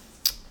 Oh.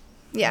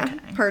 Yeah, okay.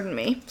 Pardon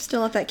me.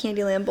 Still at that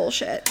Candyland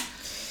bullshit.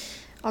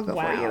 I'll go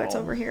for you. It's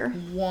over here.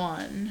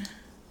 1.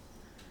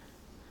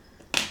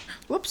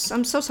 Whoops,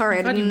 I'm so sorry.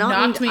 I did you not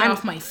knocked me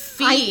off my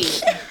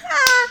feet.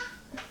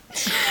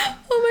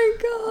 Oh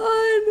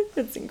my god.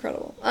 That's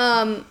incredible.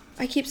 I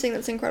keep saying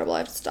that's incredible. I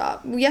have to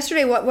stop.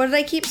 Yesterday, what did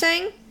I keep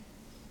saying?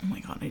 Oh my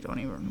god, I don't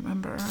even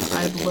remember.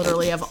 I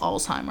literally have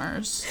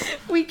Alzheimer's.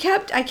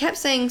 I kept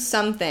saying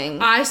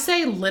something. I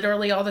say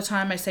literally all the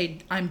time. I say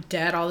I'm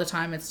dead all the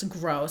time. It's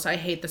gross. I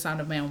hate the sound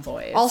of my own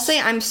voice. I'll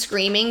say I'm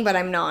screaming, but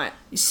I'm not.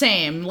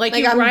 Same. Like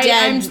I'm right,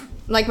 dead.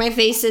 Like my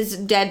face is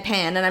deadpan,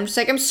 and I'm just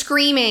like, I'm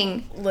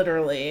screaming.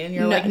 Literally. And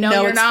you're like,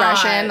 no you're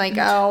expression. not. Like,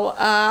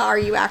 are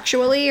you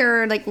actually?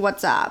 Or like,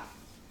 what's up?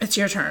 It's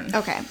your turn.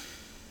 Okay.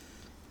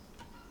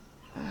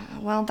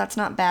 Well, that's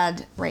not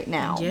bad right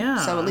now.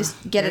 Yeah. So at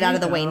least get it out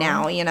of the way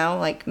now, you know?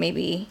 Like,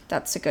 maybe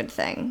that's a good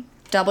thing.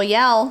 Double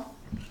yell.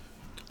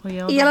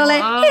 Yell. What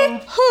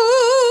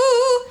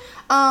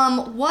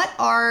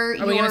are we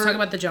going to talk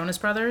about the Jonas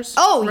Brothers?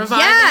 Oh, reviving?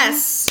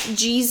 yes!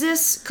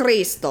 Jesus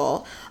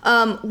Cristo.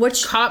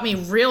 Which caught me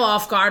real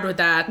off guard with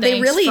that.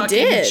 They really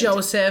did.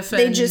 Joseph and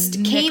they just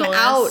Nicholas. Came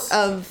out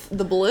of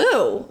the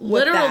blue.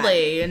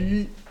 Literally.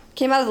 And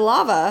came out of the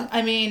lava.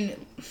 I mean,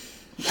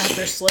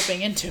 after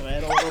slipping into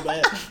it a little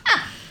bit.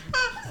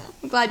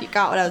 I'm glad you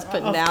got what I was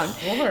putting down.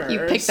 Course. You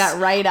picked that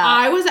right up.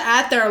 I was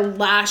at their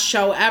last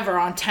show ever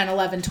on 10,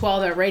 11,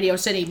 12 at Radio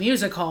City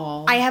Music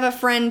Hall. I have a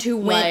friend who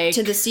went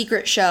to the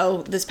secret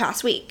show this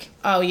past week.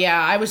 Oh,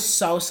 yeah. I was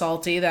so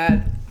salty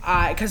that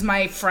because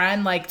my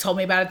friend, like, told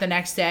me about it the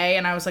next day,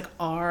 and I was like,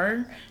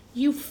 are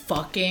you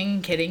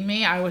fucking kidding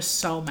me? I was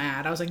so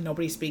mad. I was like,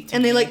 nobody speak to me.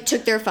 And they, like,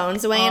 took their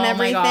phones away and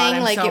everything. My God,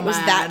 I'm like, so it was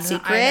mad. that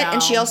secret.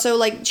 And she also,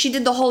 like, she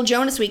did the whole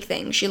Jonas Week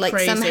thing. She, like,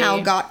 Crazy. somehow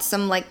got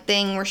some, like,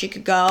 thing where she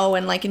could go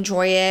and, like,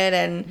 enjoy it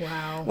and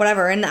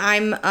whatever. And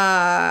I'm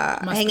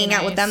hanging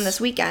out with them this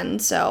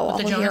weekend, so with I'll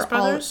the hear Jonas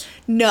Brothers?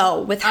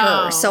 No, with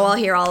her. So I'll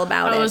hear all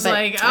about it. I was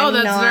like,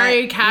 that's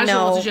very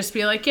casual to just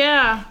be like,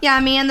 yeah. Yeah,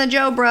 me and the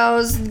Joe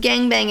Bros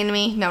gangbanging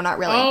me. No, not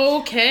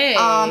really. Okay.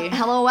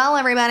 Hello,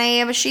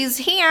 everybody. She's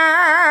here.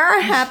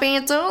 Happy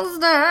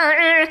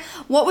Tuesday.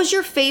 What was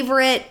your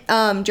favorite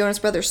Jonas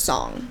Brothers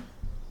song?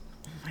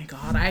 Oh my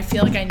God, I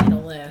feel like I need a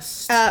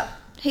list.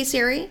 Hey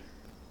Siri.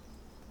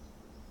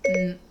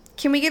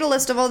 Can we get a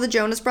list of all the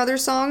Jonas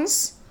Brothers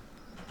songs?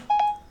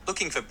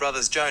 Looking for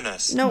Brothers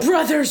Jonas. No.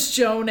 Brothers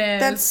Jonas.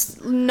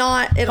 That's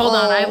not at all.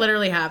 Hold on, I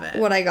literally have it.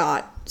 What I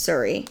got.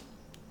 Sorry.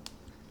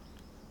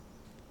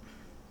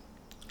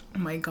 Oh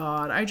my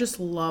God, I just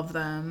love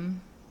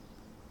them.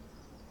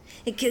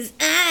 Because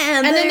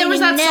I'm and then there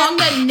was that now. song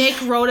that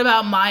Nick wrote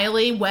about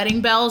Miley,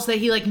 Wedding Bells, that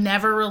he like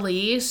never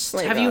released.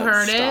 Have you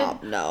heard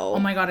it? No. Oh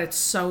my God, it's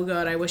so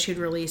good. I wish he'd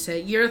release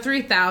it. Year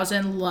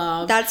 3000,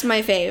 love. That's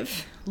my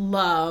fave.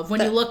 Love. When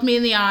you look me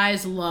in the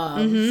eyes, love.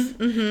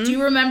 Do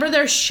you remember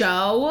their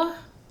show?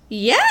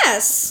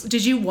 Yes.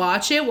 Did you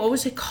watch it? What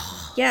was it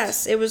called?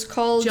 Yes, it was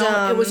called.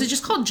 Was it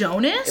just called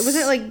Jonas? It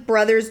wasn't like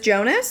Brothers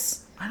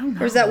Jonas. I don't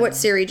know. Or is that what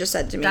Siri just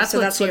said to me? That's so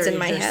what that's what's Siri in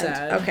my just head.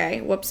 said.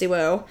 Okay, whoopsie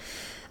woo.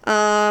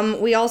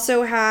 We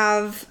also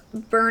have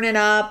Burn It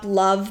Up,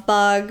 Love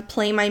Bug,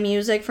 Play My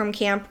Music from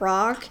Camp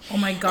Rock. Oh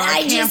my god, I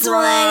Camp just Rock.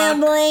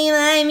 wanna play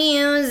my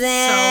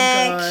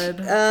music. So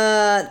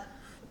good.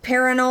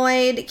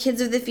 Paranoid,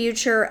 Kids of the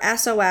Future,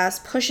 SOS,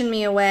 Pushing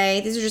Me Away.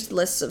 These are just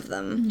lists of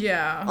them.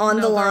 Yeah. On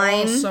the they're all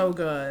Line. so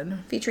good.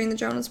 Featuring the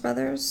Jonas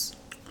Brothers.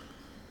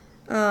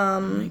 Oh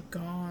my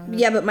god.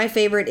 Yeah, but my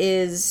favorite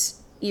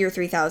is Year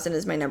 3000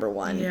 is my number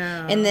one.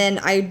 Yeah. And then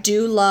I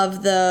do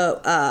love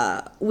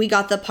the We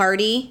Got the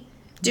Party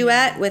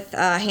duet with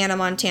Hannah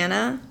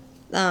Montana.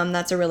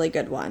 That's a really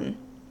good one.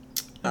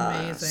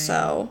 Amazing.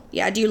 So,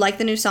 yeah. Do you like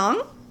the new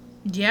song?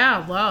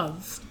 Yeah,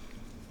 love.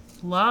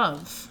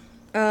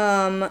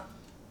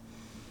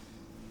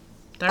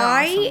 They're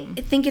I awesome.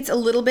 think it's a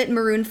little bit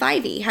Maroon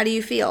 5-y. How do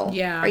you feel?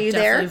 Yeah, Are you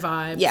there?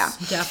 definitely vibes. Yeah.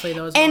 Definitely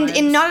those And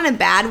vibes. not in a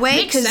bad way,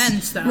 Makes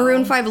sense, though.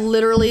 Maroon 5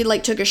 literally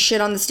like took a shit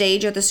on the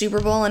stage at the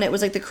Super Bowl, and it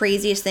was like the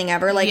craziest thing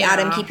ever. Like, Yeah.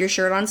 Adam, keep your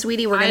shirt on,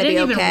 sweetie. We're I gonna be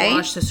didn't okay. even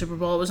watch the Super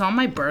Bowl. It was on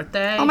my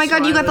birthday. Oh my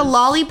god, so you got the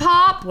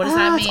lollipop? What does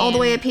that It's all the mean?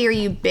 way up here,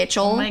 you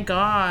bitchel. Oh my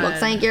god.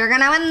 Looks like you're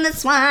gonna win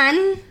this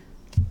one.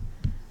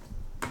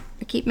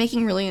 I keep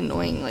making really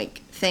annoying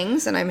like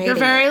things, and I'm hating You're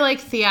very it. like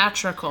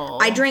theatrical.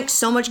 I drink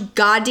so much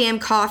goddamn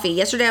coffee.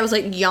 Yesterday I was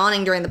like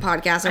yawning during the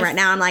podcast, and right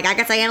now I'm like, I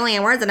could say a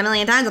million words and a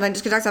million times, and I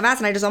just could talk so fast,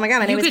 and I just, oh my god,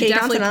 my You name is could Katie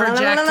definitely Thompson.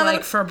 project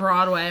like for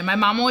Broadway. My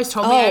mom always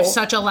told me I have Oh.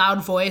 such a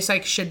loud voice. I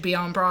should be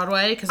on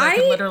Broadway because I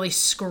could literally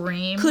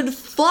scream. Could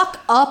fuck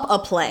up a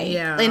play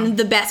Yeah. in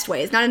the best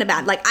ways, not in a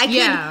bad. Like I could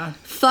Yeah.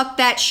 fuck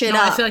that shit No,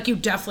 up. I feel like you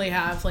definitely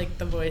have like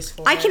the voice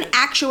for I it. can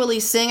actually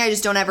sing. I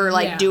just don't ever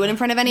like Yeah. do it in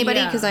front of anybody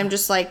Yeah. because I'm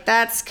just like,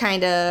 that's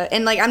kind of,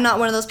 and like I'm not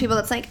one of those people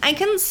that's like, I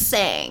can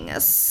sing,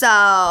 so,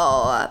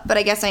 but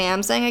I guess I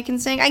am saying I can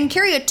sing. I can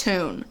carry a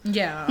tune.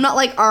 Yeah. I'm not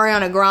like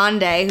Ariana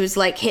Grande who's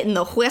like hitting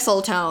the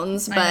whistle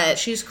tones, I know, but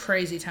she's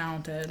crazy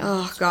talented.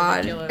 oh It's god,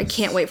 ridiculous. I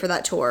can't wait for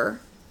that tour.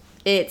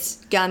 It's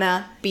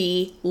gonna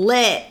be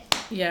lit.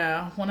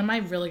 Yeah, one of my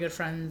really good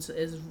friends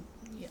is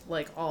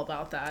like all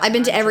about that. I've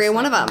been to I'm every just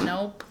one of like, them.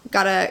 Nope.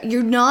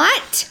 You're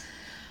not?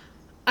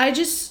 I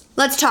just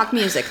Let's talk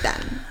music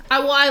then.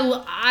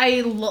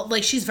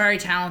 like she's very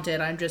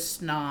talented. I'm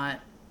just not.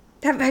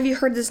 Have you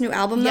heard this new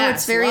album though? Yes,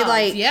 It's very love.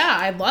 like, yeah,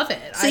 I love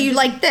it. so you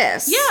like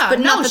this, Yeah, but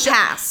not no, the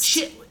past.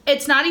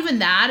 It's not even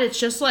that. It's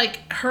just like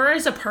her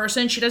as a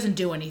person. She doesn't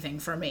do anything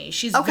for me.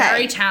 She's Okay.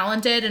 very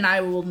talented, and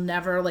I will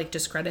never like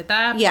discredit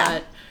that. Yeah.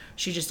 But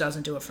she just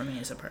doesn't do it for me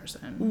as a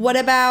person. What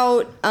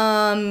about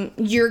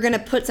you're gonna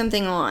put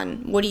something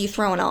on? What are you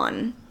throwing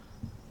on?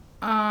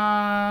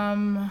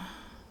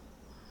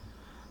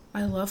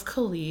 I love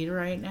Khalid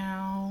right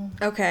now.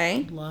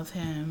 Okay. Love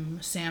him.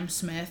 Sam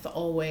Smith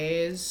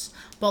always.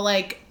 But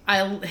like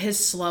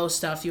his slow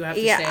stuff you have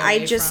to stay Yeah,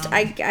 away from.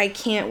 I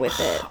can't with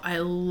it. I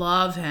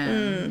love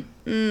him.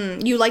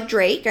 You like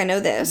Drake? I know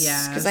this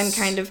because I'm Yes.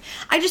 kind of.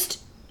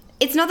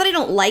 It's not that I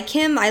don't like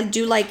him. I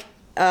do like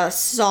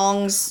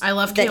songs. I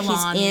love that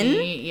Kehlani. he's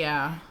in,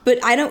 Yeah.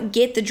 but I don't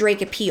get the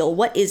Drake appeal.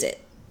 What is it?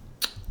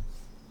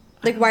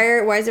 Like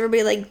why is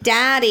everybody like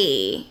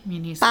Daddy? I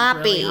mean, he's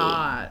Papi? really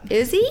hot.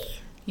 Is he?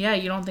 Yeah,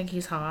 you don't think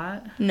he's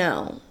hot?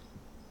 No.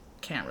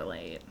 Can't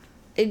relate.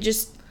 It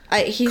just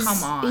he's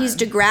Come on. he's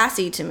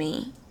Degrassi to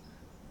me.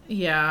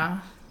 Yeah.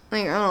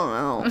 Like I don't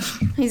know.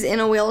 He's in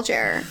a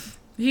wheelchair.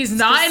 He's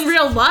not in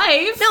real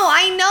life. No,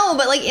 I know,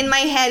 but like in my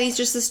head, he's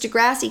just this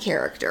Degrassi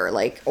character.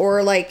 Like,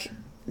 or like,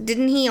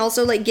 didn't he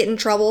also like get in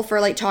trouble for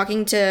like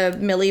talking to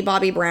Millie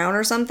Bobby Brown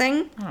or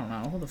something? I don't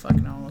know. Who the fuck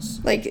knows?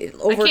 Like I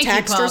over can't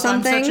text keep up. or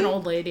something? I'm such an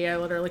old lady. I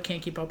literally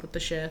can't keep up with the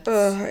shit.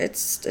 Ugh,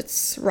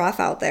 it's rough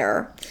out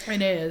there.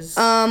 It is.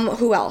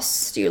 Who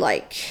else do you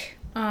like?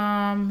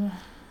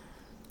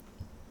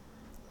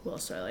 Who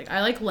else do I like?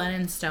 I like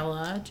Lennon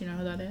Stella. Do you know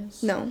who that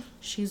is? No.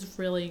 She's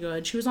really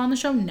good. She was on the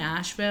show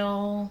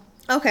Nashville.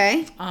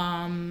 Okay.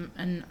 And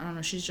I don't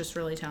know, she's just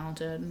really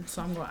talented.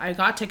 So I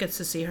got tickets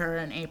to see her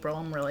in April.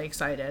 I'm really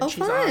excited. Oh, She's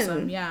fun.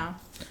 awesome. Yeah.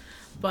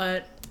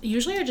 But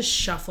usually I just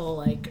shuffle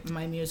like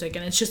my music,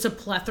 and it's just a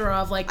plethora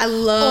of like I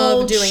love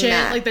old doing shit,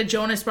 that. like the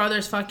Jonas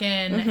Brothers, fucking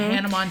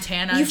Hannah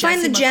Montana. You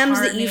find Jesse the gems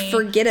that you McCartney.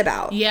 forget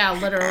about. Yeah,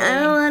 literally.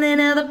 I want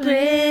another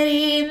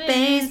pretty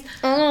face.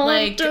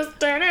 Like,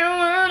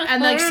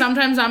 and like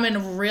sometimes I'm in a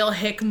real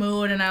hick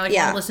mood, and I like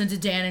Yeah. want to listen to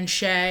Dan and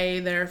Shay.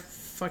 They're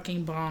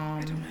fucking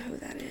bomb. Who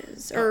that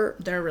is? Or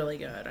They're really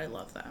good. I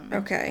love them.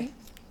 okay.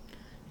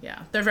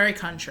 Yeah, they're very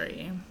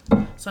country.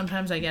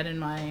 Sometimes I get in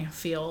my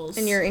feels.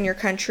 In your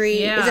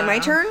country. Yeah. Is it my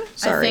turn?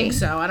 Sorry. I think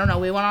so. I don't know.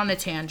 We went on a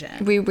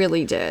tangent. We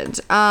really did.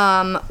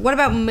 What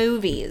about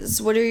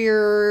movies? What are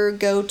your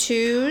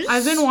go-tos?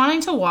 I've been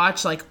wanting to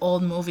watch like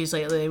old movies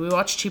lately. We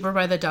watched Cheaper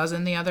by the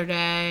Dozen the other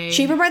day.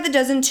 Cheaper by the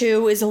Dozen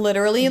 2 is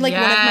literally like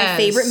one of my Yes.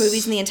 favorite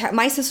movies in the entire.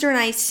 My sister and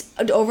I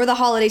over the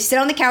holidays sit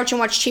on the couch and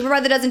watch Cheaper by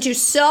the Dozen 2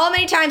 so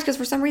many times because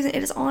for some reason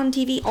it is on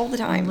TV all the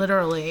time.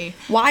 Literally.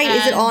 Why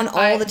is it on And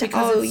all the time?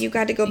 because Oh, it's- you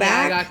got to go Yeah,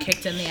 back. I got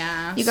kicked in the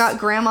ass. You got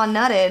Grandma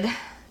nutted.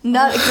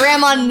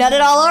 Grandma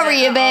nutted all over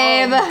you,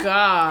 babe. Oh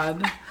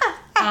God.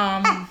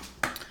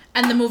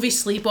 And the movie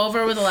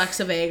Sleepover with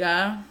Alexa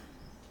Vega.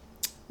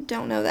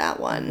 Don't know that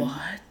one.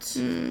 What? Oh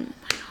my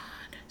god.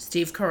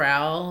 Steve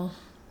Carell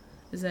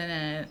is in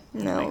it.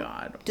 No. Oh my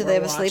god. Do they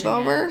have a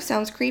sleepover?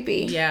 Sounds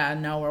creepy. Yeah,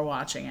 no, we're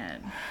watching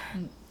it.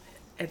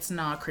 It's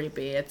not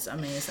creepy. It's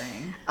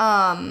amazing.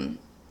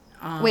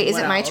 Wait, is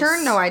what it my else?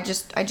 turn? No, I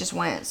just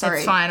went. Sorry.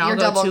 It's fine. I'll You're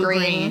go double to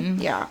green.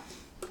 Yeah.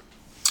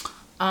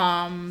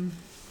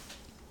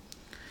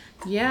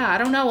 Yeah, I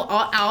don't know.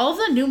 All of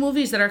the new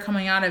movies that are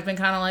coming out, I've been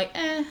kind of like,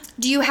 eh.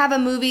 Do you have a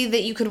movie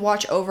that you could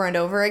watch over and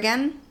over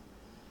again?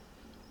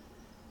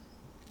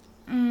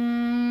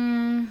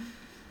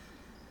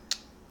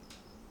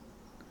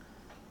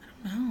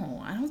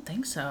 No, I don't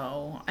think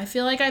so. I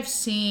feel like I've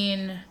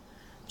seen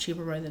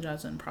Cheaper by the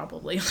Dozen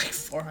probably like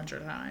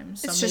 400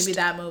 times. So It's maybe just-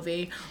 that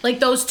movie. Like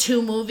those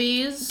two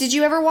movies. Did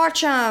you ever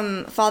watch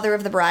Father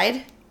of the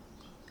Bride?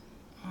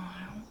 I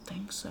don't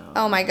think so.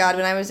 Oh my god,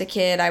 when I was a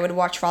kid, I would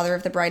watch Father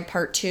of the Bride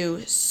Part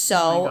 2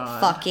 so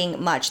God.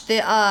 fucking much.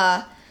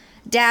 The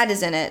dad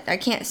is in it.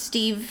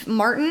 Steve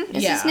Martin is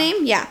his Yeah.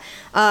 name?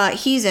 Yeah.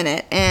 He's in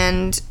it,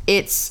 and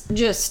it's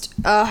just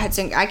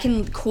I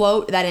can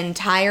quote that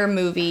entire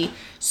movie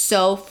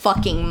so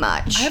fucking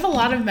much. I have a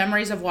lot of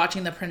memories of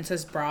watching The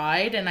Princess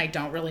Bride, and I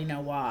don't really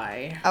know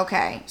why.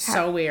 Okay.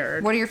 So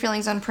weird. What are your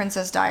feelings on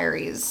Princess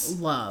Diaries?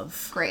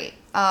 Love. Great.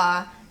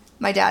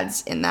 My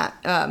dad's in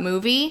that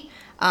movie.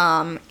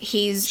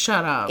 He's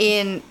Shut up.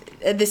 in.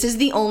 This is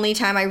the only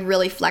time I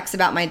really flex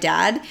about my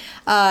dad.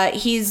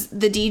 He's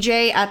the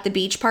DJ at the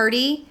beach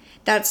party.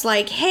 That's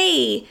like,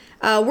 hey,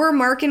 we're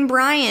Mark and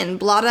Brian,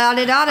 blah da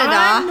da da da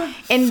da,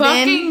 I'm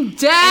fucking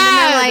dead. And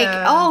then they're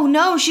like, oh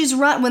no, she's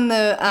run when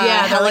the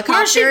Yeah, they're like, helicopter.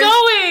 where's she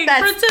going?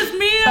 Princess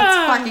Mia.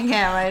 That's fucking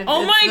him.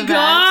 Oh It's my the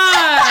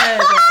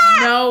best.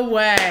 god. No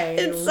way.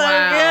 It's so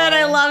good.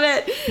 I love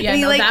it. Yeah, And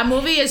he, no, like, that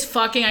movie is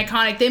fucking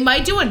iconic. They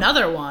might do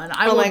another one.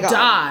 I will my God.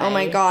 die. Oh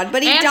my God.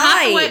 But he Anne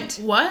died.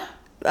 Hathaway- What?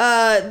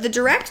 The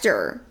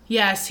director.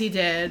 Yes, he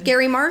did.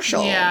 Gary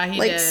Marshall. Yeah, he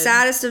like did.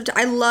 saddest of.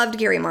 I loved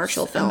Gary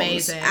Marshall films.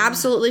 Amazing.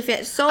 Absolutely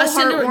fit. So Didn't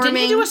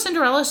he do heartwarming. a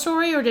Cinderella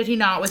story, or did he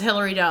not, with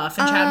Hilary Duff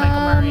and Chad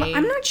Michael Murray?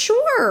 I'm not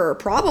sure.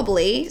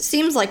 Probably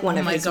seems like one Oh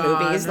of my his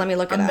God. movies. Let me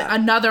look it up.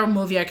 Another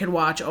movie I could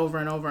watch over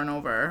and over and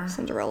over.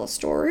 Cinderella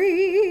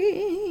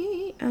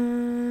story.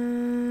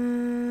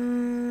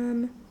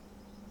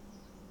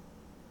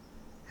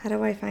 How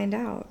do I find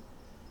out?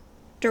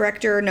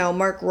 Director, no,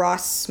 Mark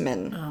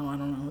Rossman. Oh, I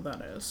don't know who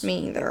that is.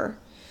 Me either.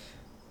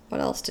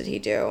 What else did he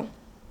do?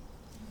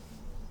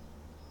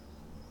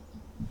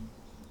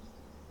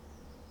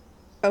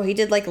 Oh, he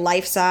did like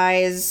Life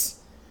Size.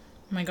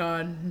 Oh my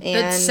god. The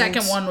And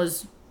second one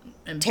was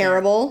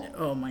Terrible.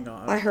 Oh my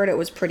god. I heard it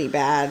was pretty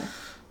bad.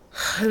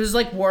 It was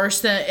like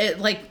worse than it.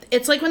 Like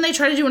it's like when they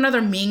try to do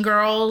another Mean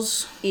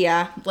Girls.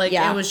 Yeah. Like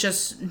yeah. it was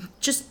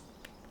just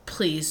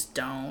please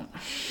don't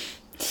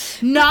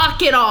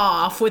knock it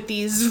off with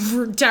these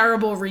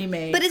terrible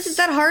remakes. But is it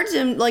that hard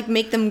to like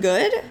make them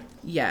good?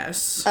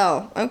 Yes.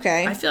 Oh,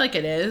 okay. I feel like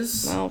it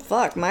is. Oh,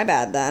 fuck, my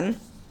bad then.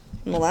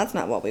 Well, that's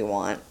not what we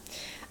want.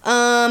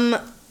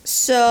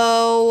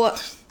 So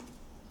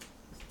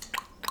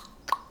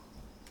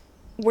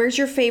where's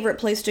your favorite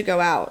place to go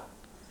out?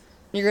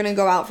 You're gonna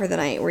go out for the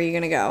night. Where are you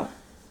gonna go?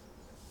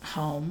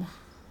 Home.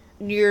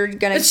 You're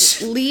gonna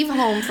leave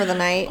home for the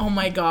night. Oh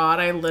my god,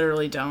 I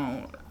literally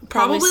don't.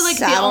 Probably like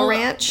Saddle the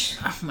Ranch.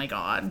 Oh my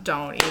god,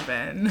 don't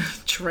even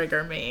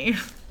trigger me.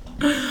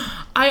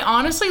 I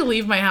honestly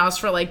leave my house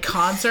for like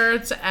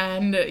concerts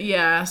and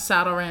yeah,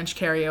 Saddle Ranch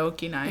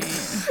karaoke night.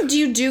 Do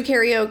you do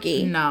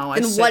karaoke? No, I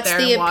And sit what's there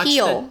the and watch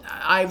appeal?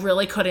 I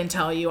really couldn't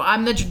tell you.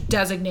 I'm the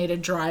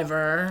designated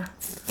driver.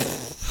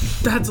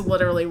 That's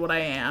literally what I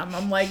am.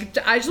 I'm like,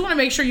 I just want to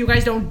make sure you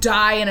guys don't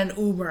die in an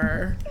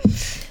Uber.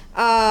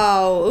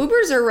 Oh,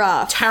 Ubers are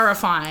rough.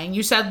 Terrifying.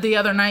 You said the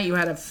other night you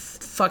had a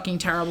fucking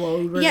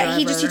terrible Uber Yeah, driver.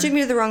 he took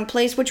me to the wrong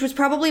place, which was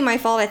probably my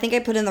fault. I think I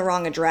put in the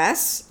wrong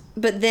address.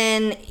 But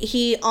then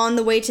he, on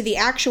the way to the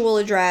actual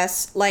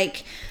address,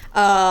 like,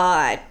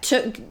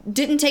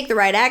 didn't take the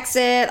right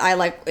exit. I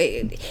like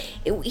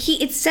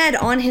it said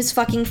on his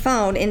fucking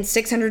phone in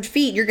 600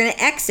 feet you're gonna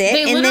exit,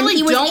 They and then literally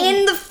he was don't-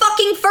 in the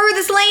fucking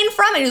furthest lane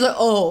from it. He's like,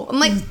 oh, I'm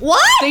like,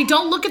 what? They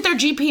don't look at their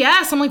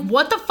GPS. I'm like,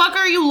 what the fuck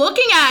are you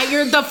looking at?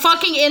 You're the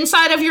fucking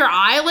inside of your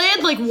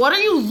eyelid? Like, what are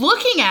you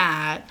looking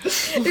at?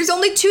 There's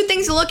only two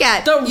things to look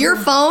at: The- your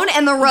phone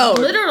and the road.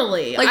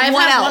 Literally. Like, I've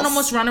what had else? one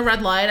almost run a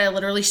red light. I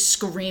literally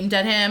screamed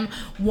at him.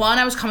 One,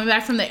 I was coming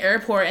back from the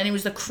airport and he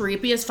was the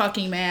creepiest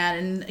fucking man.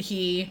 And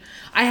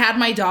I had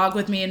my dog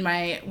with me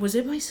and was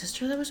it my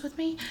sister that was with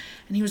me?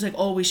 And he was like,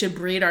 oh, we should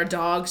breed our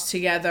dogs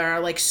together.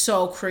 Like,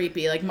 so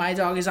creepy. Like, my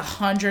dog is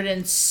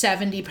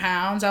 170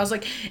 pounds. I was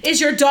like, is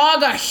your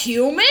dog a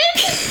human?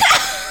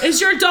 Is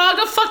your dog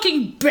a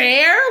fucking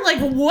bear? Like,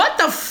 what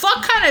the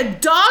fuck kind of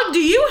dog do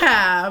you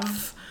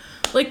have?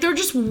 Like, they're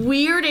just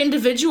weird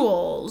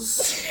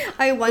individuals.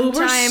 I one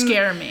Ubers time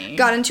scare me.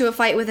 got into a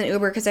fight with an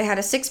Uber because I had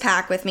a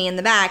 6-pack with me in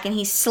the back, and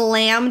he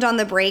slammed on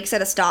the brakes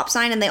at a stop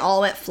sign, and they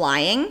all went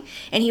flying.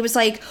 And he was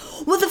like,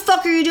 "What the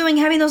fuck are you doing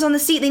having those on the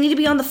seat? They need to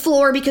be on the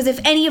floor because if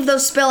any of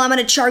those spill, I'm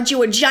gonna charge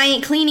you a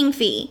giant cleaning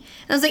fee."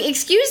 And I was like,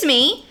 "Excuse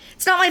me."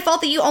 It's not my fault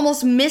that you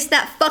almost missed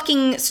that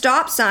fucking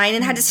stop sign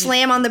and had to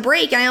slam on the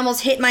brake, and I almost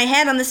hit my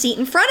head on the seat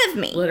in front of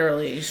me.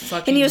 Literally.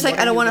 Fucking, and he was like,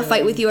 I don't want to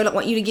fight with you. I don't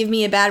want you to give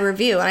me a bad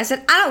review. And I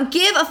said, I don't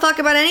give a fuck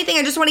about anything.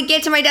 I just want to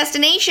get to my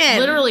destination.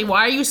 Literally, why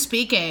are you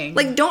speaking?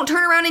 Like, don't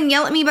turn around and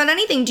yell at me about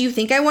anything. Do you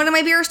think I wanted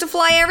my beers to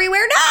fly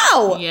everywhere?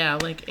 No! Yeah,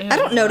 like, ew, I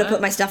don't know what? to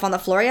put my stuff on the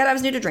floor yet. I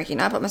was new to drinking.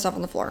 Now I put my stuff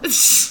on the floor.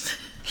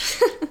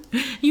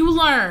 You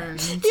learn.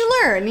 You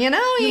learn, you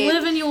know? You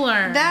live and you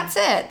learn. That's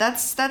it.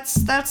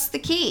 That's the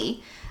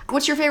key.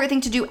 What's your favorite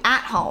thing to do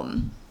at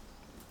home?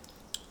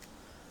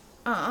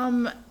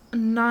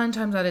 9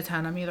 times out of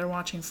 10, I'm either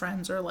watching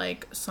Friends or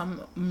like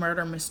some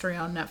murder mystery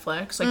on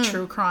Netflix, like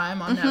true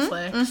crime on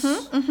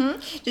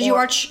Netflix. Did you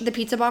watch the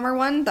Pizza Bomber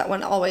one? That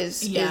one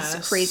always Yes.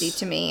 is crazy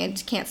to me. I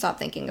just can't stop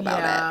thinking about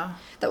Yeah. it.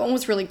 That one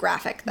was really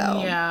graphic,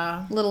 though.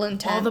 Yeah. A little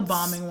intense. All the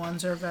bombing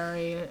ones are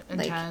very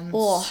intense.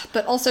 Ugh.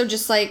 But also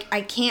just like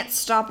I can't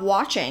stop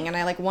watching, and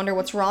I like wonder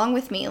what's wrong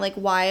with me. Like,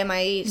 why am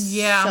I?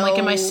 Yeah, I'm like,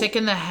 am I sick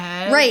in the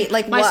head? Right,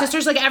 like my what?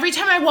 sister's like, every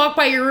time I walk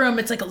by your room,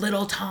 it's like a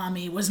little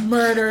Tommy was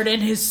murdered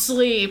in his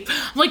sleep.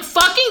 I'm like,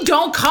 fucking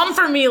don't come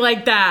for me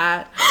like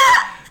that.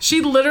 She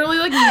literally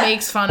like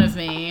makes fun of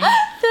me.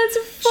 That's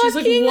fucking She's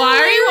like, why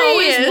are you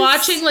always hilarious.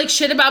 watching like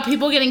shit about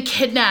people getting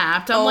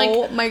kidnapped? I'm like,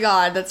 Oh my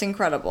god, that's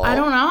incredible. I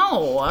don't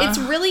know. It's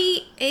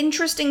really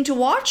interesting to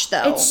watch,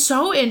 though. It's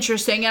so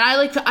interesting, and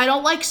I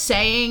don't like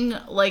saying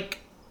like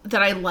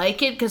that I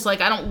like it because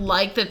like I don't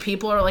like that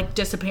people are like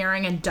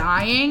disappearing and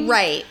dying.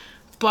 right.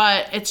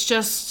 But it's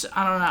just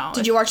I don't know.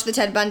 Did you watch the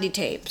Ted Bundy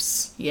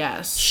tapes?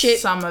 Yes. Shit.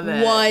 Some of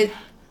it. What?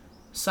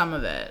 Some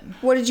of it.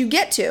 What did you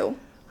get to?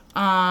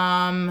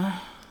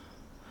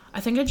 I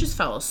think I just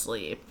fell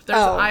asleep.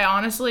 Oh. I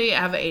honestly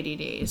have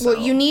ADD. So.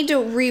 Well, you need to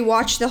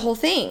rewatch the whole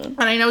thing.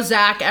 And I know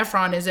Zac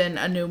Efron is in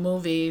a new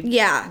movie.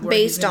 Yeah, where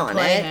he's based gonna on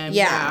play it. him.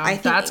 Yeah, I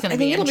think that's gonna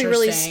be it'll be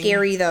really interesting.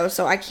 scary though,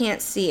 so I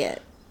can't see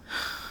it.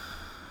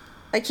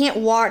 I can't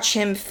watch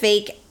him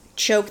fake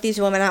choke these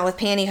women out with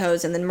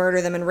pantyhose and then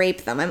murder them and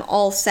rape them. I'm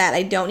all set.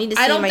 I don't need to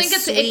see I don't my think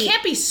sweet, it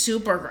can't be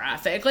super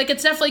graphic. Like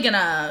it's definitely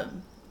gonna.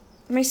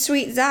 my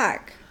sweet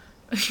Zach.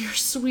 Your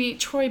sweet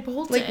Troy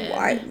Bolton. Like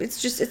why?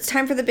 It's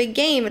time for the big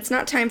game. It's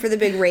not time for the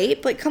big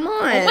rape. Like come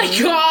on. Oh my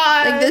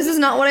god. Like this is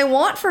not what I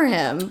want for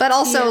him. But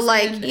also Yes,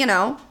 like, and- you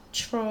know.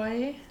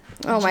 Troy.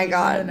 Oh my The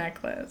god.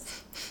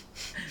 necklace.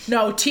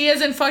 No, T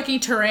is in fucking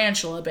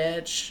tarantula,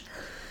 bitch.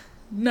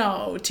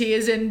 No, T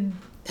is in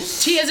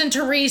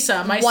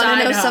Teresa, my Want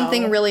side to know hoe.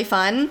 something really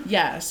fun?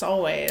 Yes,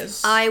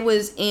 always. I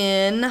was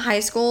in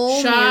High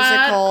School Shut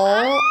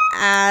Musical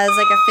as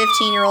like a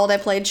 15-year-old. I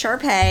played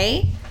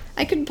Sharpay.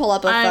 I could pull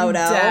up a I'm photo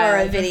or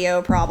a dead.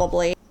 video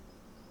probably.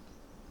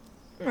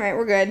 All right,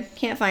 we're good.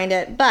 Can't find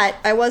it. But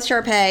I was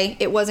Sharpay.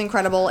 It was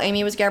incredible.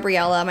 Amy was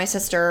Gabriella, my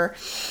sister.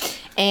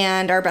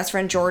 And our best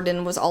friend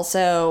Jordan was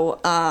also,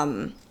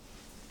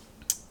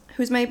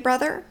 who's my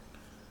brother?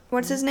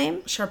 What's his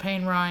name?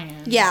 Sharpayne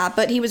Ryan. Yeah,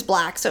 but he was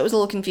black, so it was a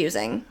little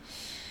confusing.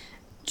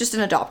 Just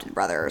an adopted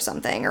brother or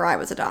something, or I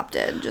was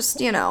adopted.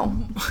 Just, you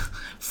know.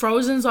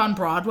 Frozen's on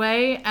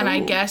Broadway, and I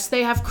Ooh. guess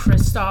they have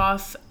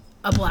Kristoff.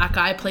 A black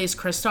guy plays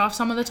Kristoff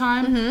some of the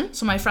time. Mm-hmm.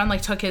 So my friend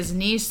like took his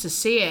niece to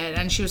see it,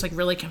 and she was like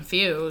really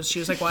confused. She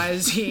was like, "Why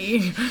is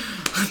he?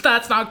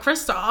 That's not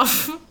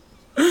Kristoff."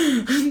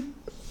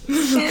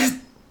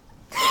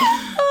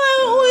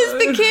 How old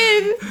is the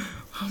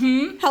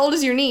kid? How old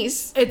is your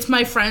niece? It's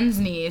my friend's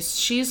niece.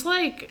 She's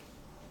like,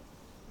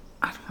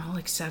 I don't know,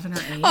 like 7 or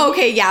 8. Oh,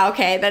 okay, yeah,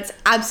 okay. That's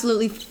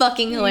absolutely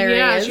fucking hilarious.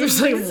 Yeah, she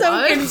was like, I'm so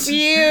what?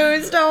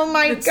 confused. Oh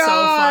my It's god.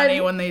 so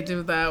funny when they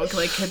do that.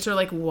 Like kids are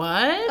like,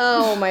 "What?"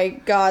 Oh my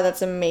god,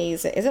 that's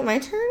amazing. Is it my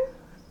turn?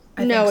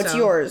 No, think it's so.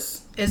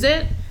 yours. Is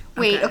it?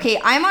 Wait, okay,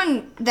 I'm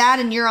on that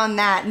and you're on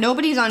that.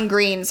 Nobody's on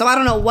green, so I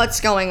don't know what's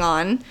going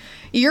on.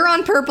 You're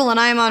on purple and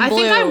I'm on I blue.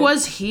 think I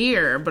was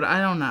here, but I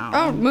don't know.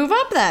 Oh, move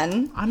up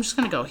then. I'm just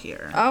gonna go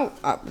here. Oh,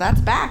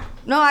 that's back.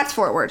 No, that's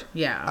forward.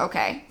 Yeah.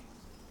 Okay.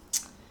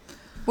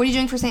 What are you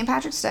doing for St.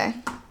 Patrick's Day?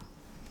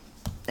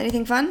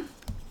 Anything fun?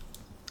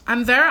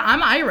 I'm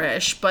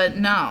Irish, but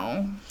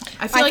no.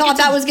 I feel I like thought it's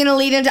that was gonna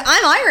lead into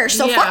I'm Irish,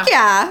 so fuck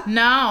yeah.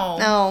 No.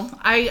 No.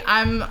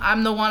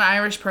 I'm the one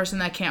Irish person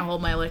that can't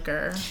hold my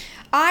liquor.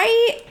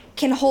 I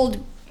can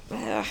hold.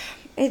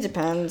 It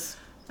depends.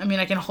 I mean,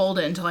 I can hold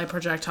it until I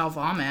projectile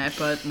vomit,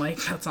 but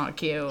like that's not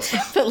cute.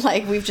 But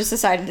like we've just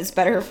decided it's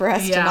better for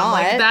us to Yeah, not.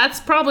 like that's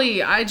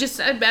probably I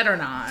better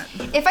not.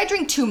 If I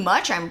drink too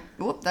much,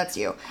 that's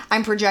you.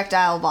 I'm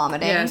projectile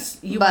vomiting. Yes,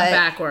 you but went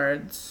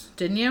backwards,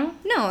 didn't you?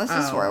 No, this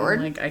is Oh, forward.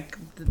 Like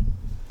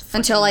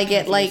Until I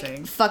get confusing.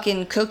 like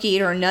fucking cookied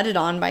or nutted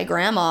on by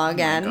grandma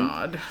again. Oh my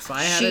God, if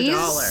I had She's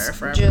 $1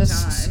 for every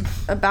just time.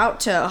 about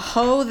to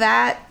hoe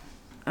that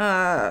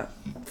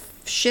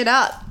shit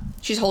up.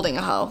 She's holding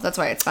a hoe. That's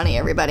why it's funny,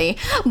 everybody.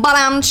 But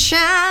I'm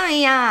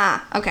shy.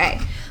 Okay.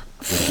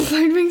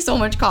 Having so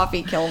much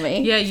coffee kill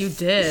me. Yeah, you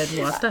did.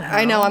 What the hell?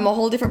 I know. I'm a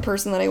whole different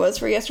person than I was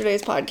for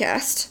yesterday's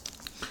podcast.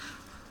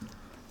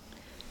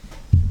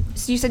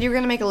 So you said you were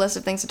going to make a list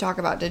of things to talk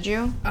about, did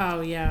you? Oh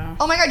yeah.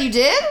 Oh my god, you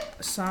did?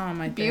 Some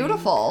I think.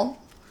 Beautiful.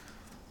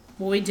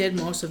 Well, we did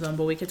most of them,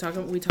 but we talked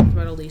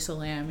about Elisa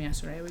Lam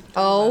yesterday.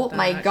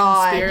 My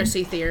God.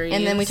 Conspiracy theories.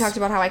 And then we talked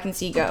about how I can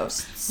see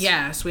ghosts.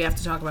 Yes, we have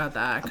to talk about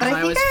that, because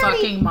I was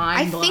fucking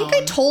mind blown. I think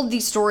I told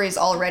these stories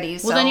already,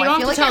 so well, then you don't I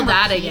feel have to like tell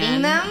I'm that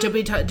again.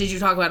 them. Did you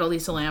talk about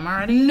Elisa Lam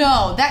already?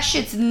 No, that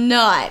shit's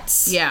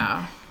nuts.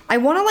 Yeah. I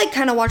want to, like,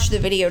 kind of watch the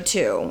video,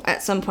 too,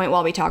 at some point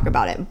while we talk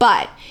about it.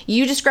 But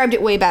you described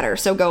it way better,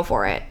 so go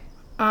for it.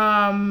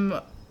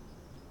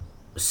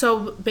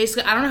 So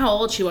basically, I don't know how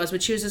old she was,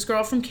 but she was this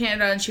girl from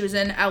Canada, and she was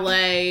in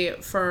LA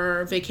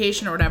for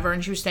vacation or whatever,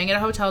 and she was staying at a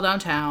hotel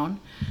downtown,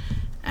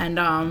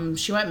 and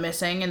she went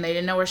missing, and they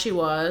didn't know where she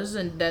was,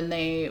 and then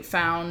they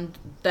found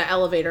the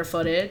elevator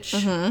footage,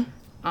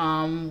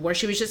 where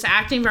she was just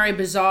acting very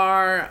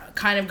bizarre,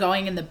 kind of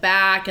going in the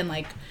back and,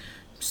 like,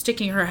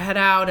 sticking her head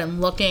out and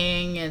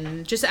looking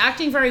and just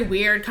acting very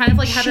weird, kind of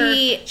like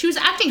she was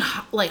acting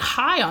like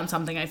high on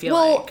something, I feel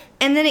like.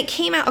 And then it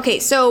came out, okay,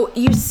 so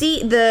you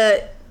see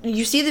the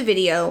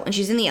video, and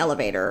she's in the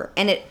elevator,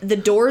 and the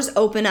doors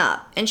open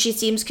up, and she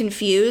seems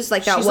confused,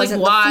 like that she's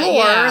wasn't like, the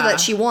floor that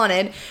she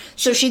wanted.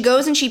 So she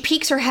goes and she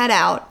peeks her head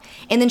out,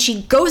 and then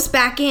she goes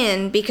back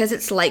in because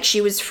it's like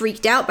she was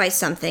freaked out by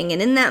something.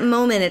 And in that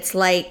moment, it's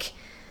like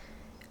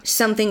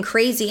something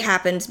crazy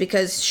happens,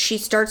 because she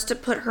starts to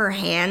put her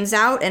hands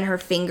out, and her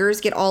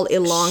fingers get all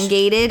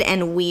elongated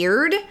and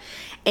weird.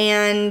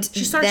 And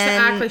she starts to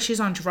act like she's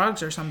on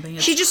drugs or something.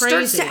 She just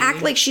starts to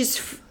act like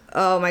she's...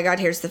 Oh my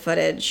God, here's the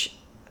footage.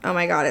 Oh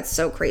my God, it's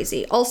so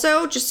crazy.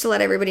 Also, just to let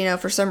everybody know,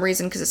 for some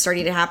reason, because it's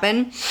starting to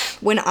happen,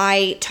 when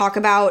I talk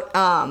about,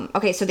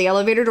 okay, so the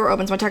elevator door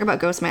opens, when I talk about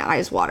ghosts, my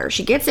eyes water.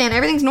 She gets in,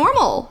 everything's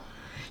normal.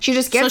 She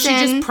just gets in.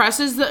 So she just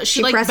presses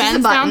she like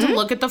bends down to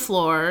look at the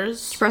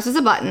floors. She presses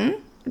a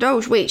button.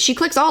 Oh, wait, she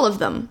clicks all of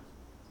them.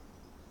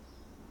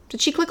 Did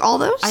she click all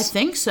those? I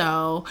think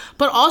so.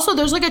 But also,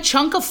 there's like a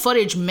chunk of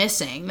footage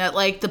missing that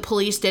like the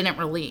police didn't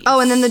release. Oh,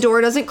 and then the door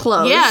doesn't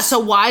close. Yeah, so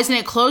why isn't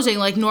it closing?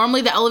 Like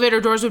normally the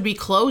elevator doors would be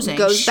closing.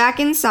 Goes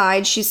back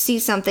inside, she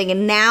sees something,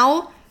 and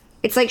now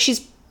it's like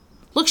she's...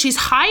 Look, she's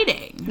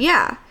hiding.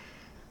 Yeah.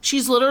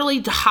 She's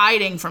literally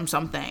hiding from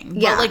something.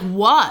 Yeah. But like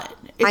what?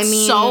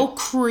 It's so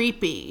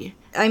creepy.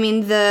 I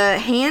mean, the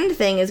hand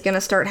thing is going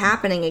to start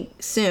happening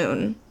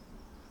soon.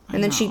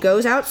 And then she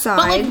goes outside.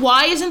 But, like,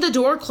 why isn't the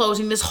door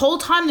closing? This whole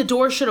time the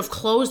door should have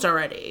closed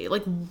already.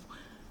 Like,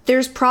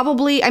 there's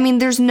probably... I mean,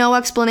 there's no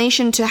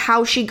explanation to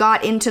how she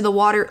got into the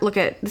water. Look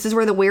at... This is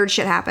where the weird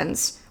shit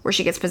happens. Where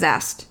she gets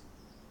possessed.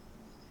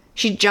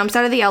 She jumps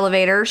out of the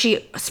elevator.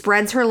 She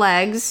spreads her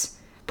legs.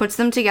 Puts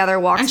them together.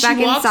 Walks back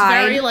inside. And she walks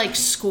very, like,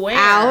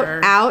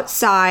 square.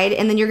 Outside.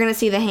 And then you're going to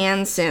see the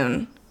hands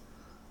soon.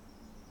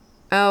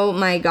 Oh,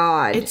 my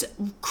God. It's...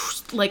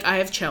 Like, I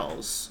have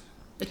chills.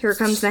 Here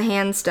comes the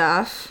hand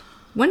stuff.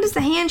 When does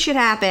the hand shit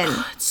happen?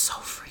 It's so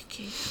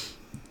freaky.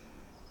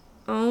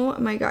 Oh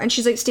my God. And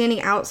she's like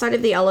standing outside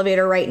of the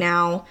elevator right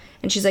now.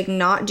 And she's like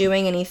not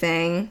doing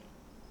anything.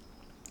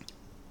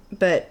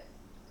 But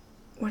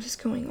what is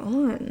going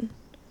on?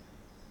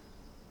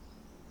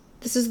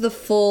 This is the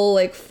full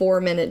like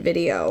 4-minute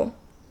video.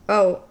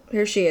 Oh,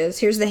 here she is.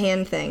 Here's the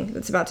hand thing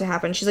that's about to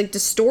happen. She's like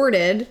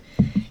distorted.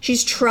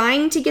 She's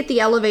trying to get the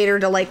elevator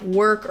to like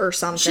work or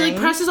something. She like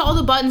presses all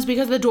the buttons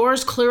because the door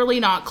is clearly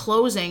not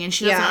closing, and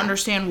she doesn't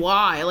understand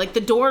why. Like the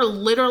door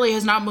literally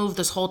has not moved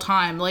this whole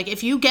time. Like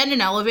if you get in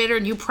an elevator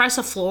and you press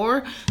a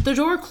floor, the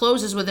door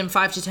closes within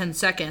 5 to 10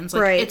 seconds.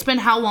 Like it's been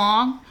how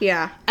long?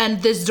 Yeah.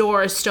 And this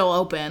door is still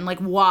open. Like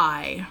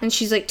why? And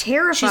she's like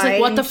terrified. She's like,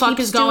 what the fuck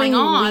is going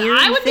on?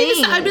 I would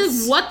be I'd be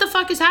like, what the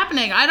fuck is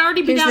happening? I'd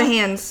already be down. Here's the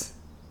hands.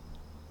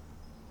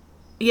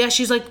 Yeah,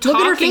 she's like talking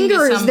Look at her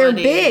fingers. To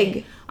somebody. They're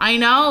big. I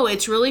know.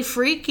 It's really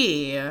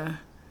freaky.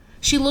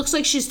 She looks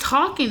like she's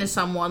talking to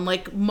someone,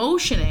 like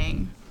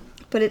motioning.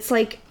 But it's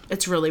like...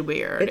 It's really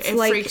weird. It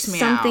like freaks me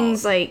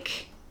something's out.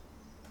 Like...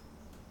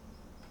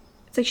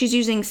 It's like she's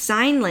using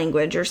sign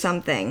language or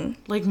something.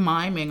 Like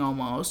miming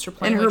almost. Or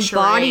playing and her like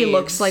body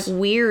looks like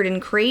weird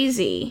and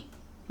crazy.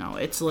 No,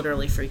 it's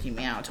literally freaking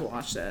me out to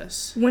watch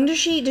this. When does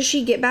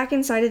she get back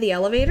inside of the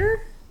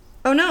elevator?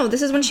 Oh no,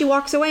 this is when she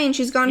walks away and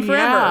she's gone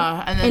forever.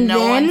 Yeah, and then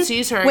no one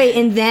sees her.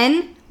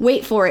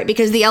 Wait for it,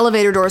 because the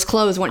elevator doors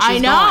close once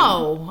she's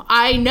gone.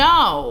 I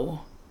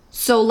know.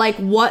 So, like,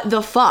 what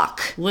the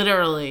fuck?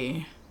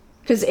 Literally.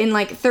 Because in,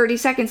 like, 30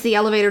 seconds, the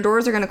elevator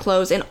doors are going to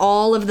close and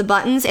all of the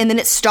buttons, and then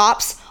it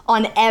stops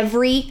on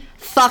every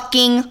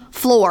fucking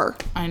floor.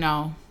 I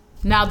know.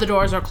 Now the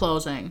doors are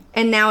closing.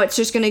 And now it's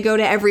just going to go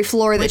to every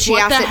floor that she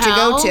asked it to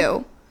go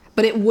to.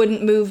 But it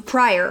wouldn't move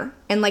prior.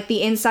 And, like,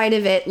 the inside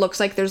of it looks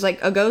like there's,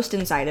 like, a ghost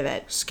inside of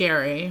it.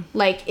 Scary.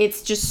 Like,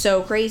 it's just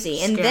so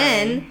crazy. And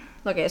then,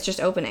 look, it's just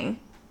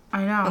opening.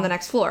 I know. On the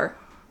next floor.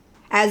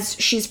 As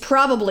she's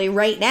probably,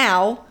 right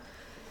now,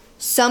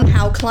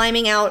 somehow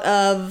climbing out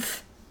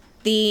of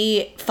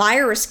the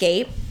fire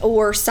escape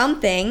or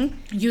something.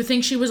 You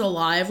think she was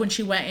alive when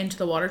she went into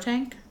the water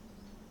tank?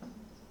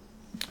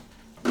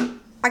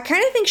 I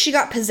kind of think she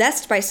got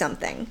possessed by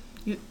something.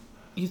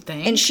 You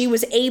think? And she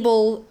was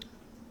able...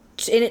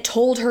 And it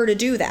told her to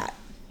do that.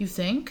 You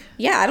think?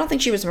 Yeah, I don't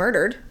think she was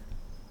murdered.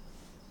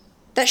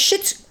 that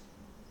shit's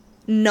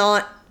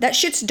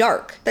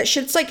dark. That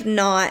shit's like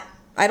not,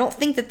 I don't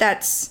think that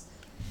that's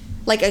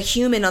like a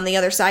human on the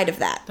other side of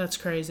that. That's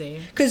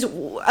crazy. Because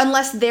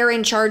unless they're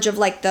in charge of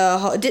like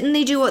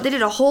they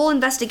did a whole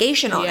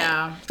investigation on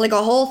it. Like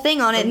a whole thing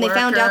on it, and they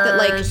found out that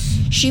like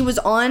she was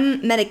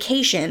on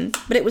medication,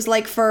 but it was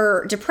like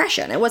for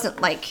depression. It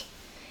wasn't like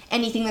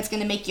anything that's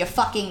going to make you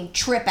fucking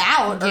trip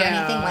out or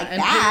anything like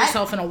and that. put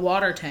yourself in a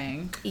water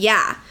tank.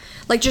 Yeah.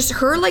 Like just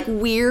her like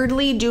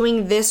weirdly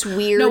doing this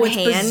weird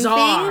hand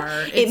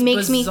bizarre. thing. It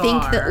makes me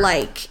think that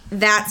like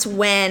that's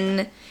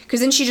when... Because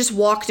then she just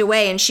walked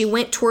away and she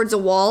went towards a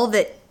wall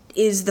that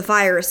is the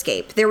fire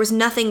escape. There was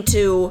nothing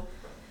to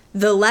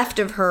the left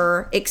of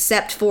her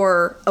except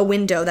for a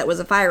window that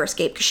was a fire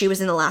escape because she was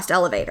in the last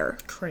elevator.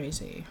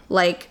 Crazy.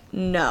 Like,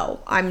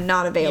 no, I'm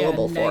not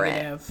available for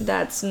negative. it.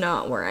 That's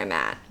not where I'm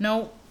at.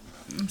 Nope.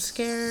 I'm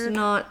scared.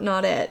 It's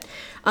not it.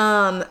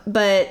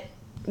 But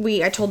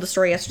I told the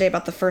story yesterday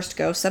about the first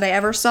ghost that I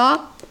ever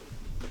saw.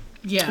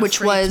 Yeah, which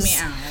was me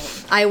out.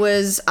 I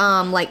was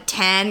like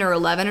 10 or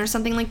 11 or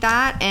something like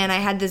that, and I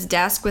had this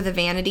desk with a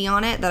vanity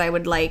on it that I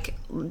would like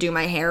do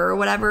my hair or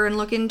whatever and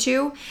look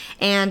into,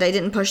 and I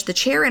didn't push the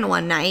chair in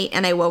one night,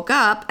 and I woke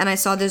up and I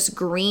saw this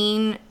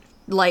green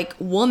like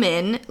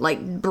woman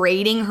like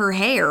braiding her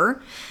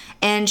hair,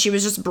 and she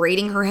was just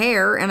braiding her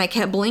hair, and I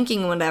kept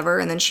blinking whatever,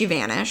 and then she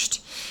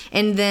vanished.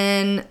 And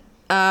then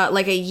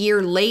like a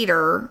year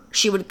later,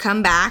 she would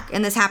come back,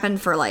 and this happened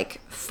for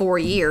like 4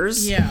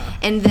 years. Yeah.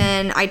 And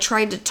then I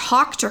tried to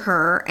talk to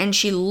her, and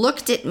she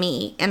looked at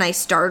me, and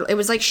it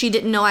was like she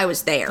didn't know I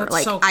was there. That's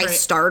like so I great.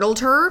 startled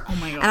her. Oh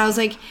my God. And I was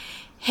like,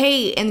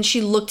 hey, and she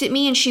looked at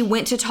me, and she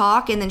went to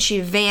talk, and then she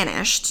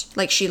vanished.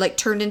 Like she like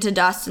turned into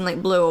dust and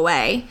like blew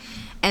away.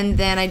 And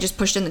then I just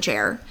pushed in the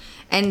chair.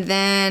 And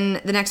then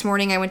the next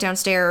morning I went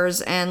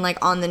downstairs, and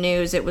like on the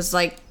news it was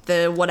like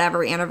the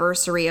whatever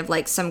anniversary of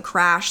like some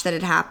crash that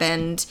had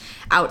happened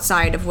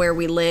outside of where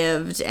we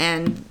lived,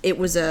 and it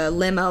was a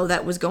limo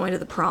that was going to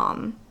the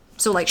prom.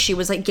 So like she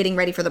was like getting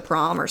ready for the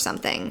prom or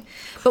something.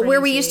 But where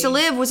we used to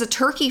live was a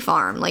turkey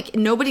farm. Like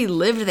nobody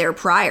lived there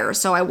prior.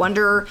 So I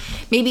wonder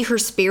maybe her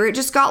spirit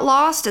just got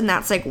lost and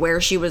that's like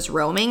where she was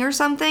roaming or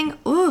something.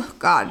 Ooh,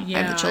 God, I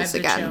have the chills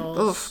again.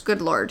 Oof,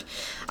 good Lord.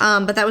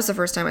 But that was the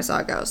first time I saw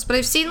a ghost. But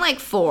I've seen like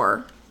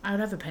 4. I would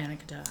have a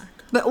panic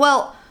attack. But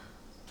well,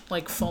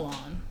 like full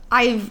on.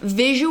 I've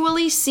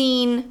visually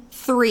seen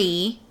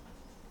 3,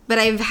 but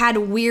I've had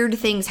weird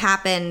things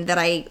happen that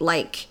I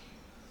like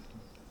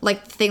the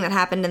thing that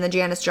happened in the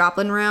Janis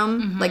Joplin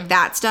room, like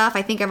that stuff.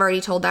 I think I've already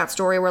told that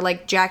story where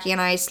like Jackie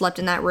and I slept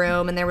in that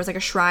room, and there was like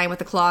a shrine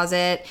with a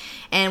closet,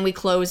 and we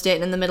closed it,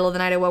 and in the middle of the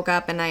night I woke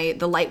up and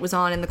the light was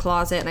on in the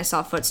closet, and I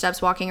saw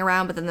footsteps walking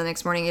around, but then the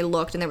next morning I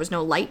looked and there was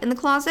no light in the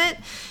closet.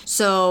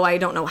 So I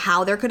don't know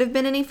how there could have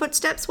been any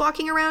footsteps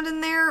walking around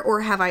in there, or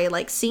have I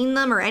like seen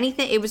them or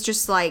anything. It was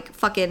just like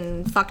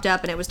fucking fucked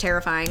up, and it was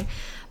terrifying.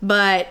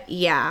 But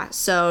yeah,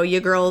 so your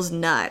girl's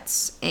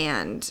nuts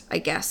and I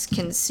guess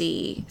can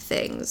see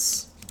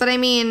things. But I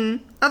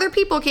mean, other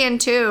people can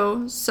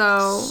too,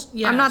 so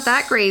yes. I'm not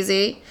that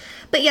crazy.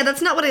 But yeah,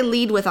 that's not what I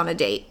lead with on a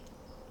date.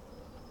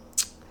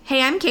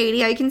 Hey, I'm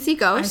Katie. I can see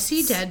ghosts. I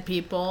see dead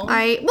people.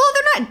 Well,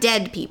 they're not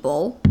dead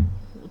people.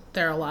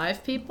 They're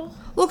alive people?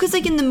 Well, because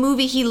like in the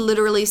movie, he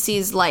literally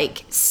sees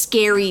like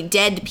scary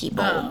dead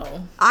people.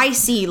 Oh. I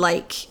see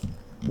like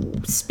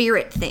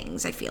spirit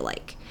things, I feel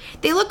like.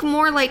 They look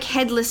more like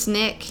Headless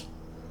Nick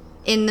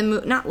in the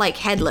movie. Not like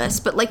headless,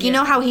 but like, you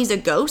know how he's a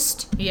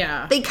ghost?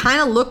 Yeah. They kind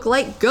of look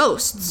like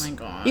ghosts. Oh my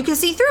God. You can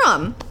see through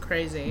them.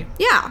 Crazy.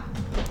 Yeah.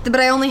 But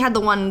I only had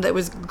the one that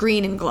was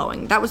green and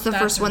glowing. That was the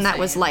first one that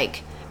was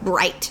like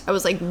bright. I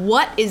was like,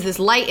 what is this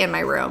light in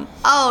my room?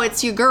 Oh,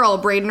 it's your girl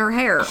braiding her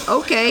hair.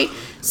 Okay.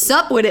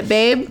 Sup with it,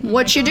 babe.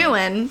 What you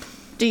doing?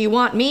 Do you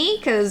want me?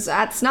 Because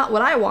that's not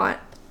what I want.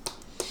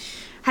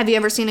 Have you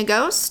ever seen a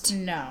ghost?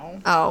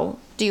 No. Oh.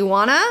 Do you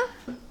wanna?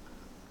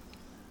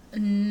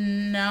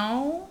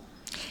 No.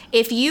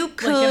 If you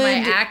could... Like,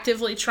 am I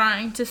actively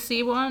trying to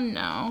see one?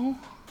 No.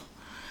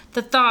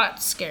 The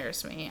thought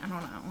scares me. I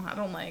don't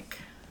know.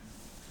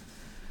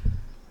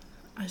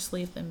 I just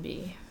leave them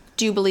be.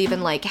 Do you believe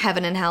in, like,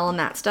 heaven and hell and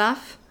that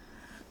stuff?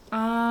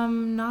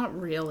 Not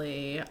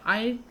really.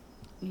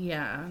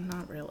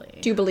 Not really.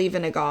 Do you believe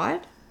in a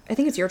god? I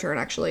think it's your turn,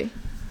 actually.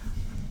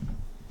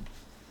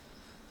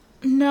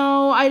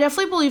 No, I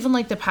definitely believe in,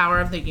 like, the power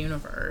of the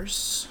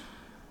universe.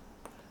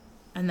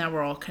 And that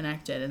we're all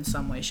connected in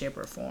some way, shape,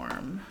 or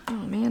form. Oh,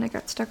 man, I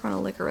got stuck on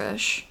a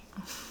licorice.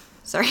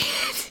 Sorry.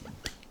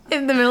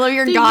 In the middle of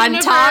your God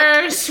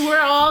universe, talk. We're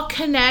all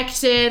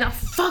connected. Oh,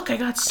 fuck, I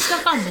got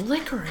stuck on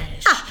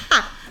licorice.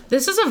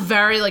 This is a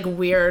very, like,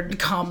 weird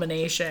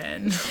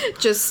combination.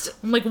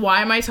 I'm like,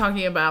 why am I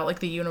talking about, like,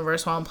 the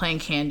universe while I'm playing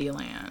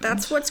Candyland?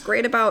 That's what's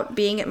great about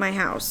being at my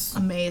house.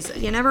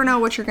 Amazing. You never know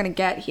what you're going to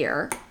get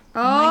here.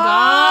 Oh my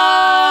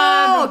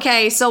God.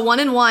 Okay, so 1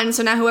 and 1.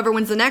 So now whoever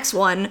wins the next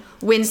one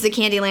wins the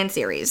Candyland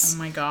series. Oh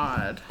my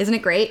God. Isn't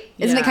it great?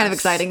 Isn't it kind of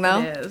exciting,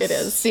 though? It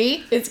is.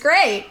 See? It's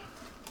great.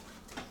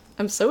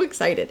 I'm so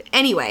excited.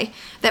 Anyway,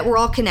 that we're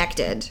all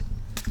connected.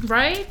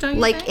 Right? Don't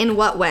you Like, think? in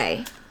what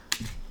way?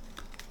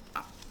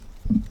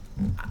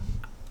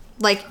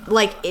 Like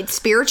it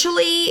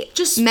spiritually,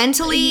 Just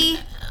mentally,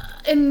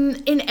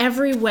 in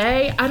every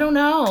way. I don't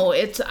know.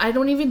 I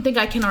don't even think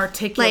I can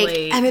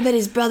articulate. like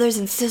everybody's brothers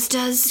and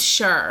sisters.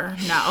 Sure.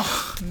 No.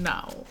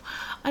 No.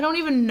 I don't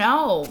even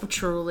know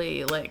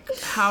truly like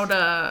how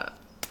to.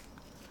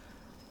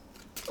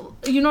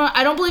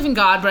 I don't believe in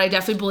God, but I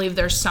definitely believe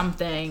there's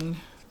something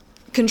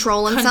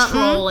Controlling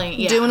something,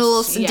 yes, doing a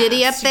little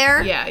ditty up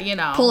there,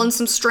 Yeah, pulling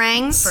some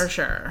strings. for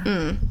sure.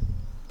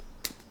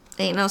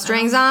 Ain't no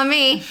strings on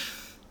me.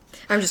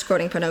 I'm just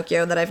quoting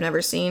Pinocchio that I've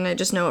never seen. I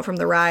just know it from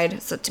the ride.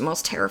 It's the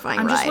most terrifying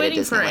I'm ride just waiting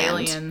at for Disneyland.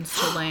 aliens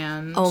to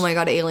land. Oh my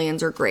god,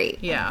 aliens are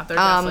great. Yeah, they're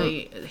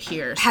definitely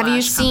here. Have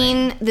you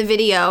seen the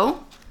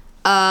video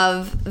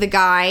of the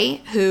guy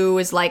who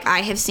is like, I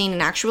have seen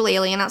an actual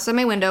alien outside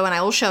my window and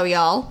I will show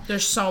y'all.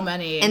 There's so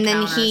many And then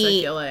encounters,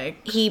 I feel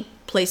like. he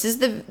places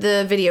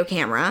the video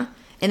camera,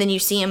 and then you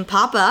see him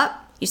pop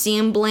up, you see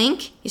him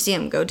blink, you see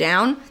him go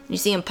down, you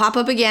see him pop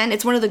up again.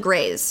 It's one of the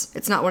Greys.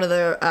 It's not one of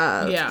the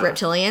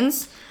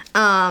reptilians.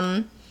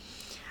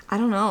 I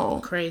don't know.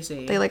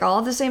 Crazy. They like all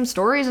have the same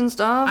stories and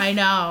stuff. I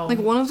know. Like,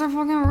 what if they're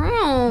fucking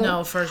real?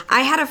 No,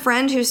 I had a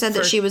friend who said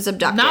that she was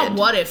abducted. Not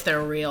what if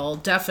they're real,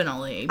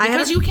 definitely.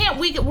 Because you can't,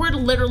 we're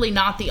literally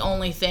not the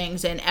only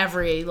things in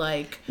every,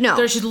 like, no.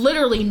 There's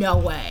literally no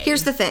way.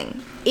 Here's the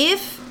thing.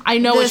 If I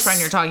know which friend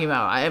you're talking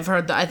about.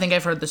 I think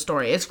I've heard the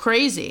story. It's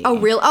crazy. Oh,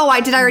 real? Oh,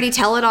 did I already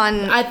tell it on?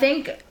 I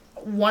think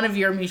one of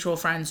your mutual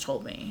friends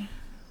told me.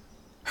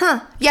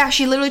 Huh. Yeah,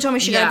 she literally told me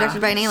she got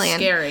abducted by an alien.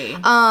 Scary.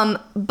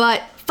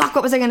 But fuck,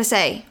 what was I gonna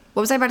say?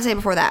 What was I about to say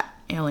before that?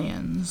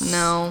 Aliens.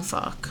 No.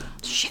 Fuck.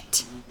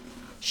 Shit.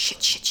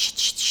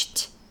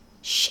 Shit.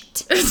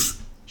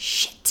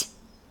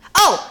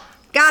 Oh,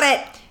 got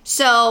it.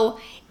 So,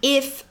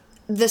 if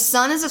the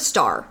sun is a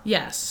star,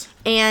 Yes.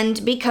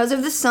 and because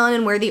of the sun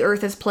and where the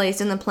earth is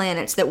placed in the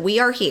planets that we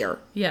are here,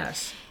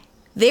 Yes.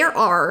 there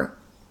are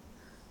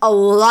a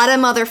lot of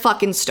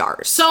motherfucking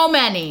stars. So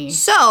many.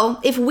 So,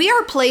 if we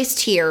are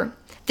placed here,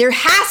 there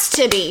has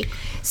to be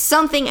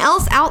something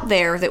else out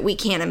there that we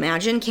can't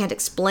imagine, can't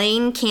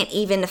explain, can't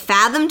even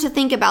fathom to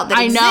think about that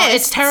exists. I know,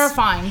 it's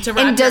terrifying to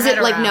wrap And does your it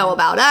head like around. know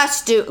about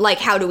us?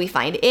 How do we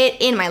find it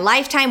in my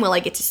lifetime? Will I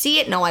get to see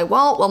it? No, I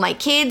won't. Will my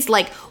kids?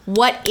 Like,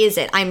 what is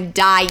it? I'm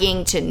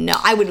dying to know.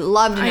 I would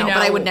love to know, but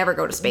I would never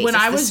go to space. When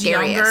It's I the was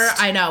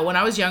scariest. younger, when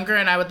I was younger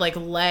and I would like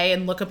lay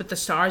and look up at the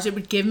stars, it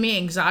would give me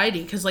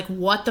anxiety because like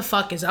what the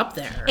fuck is up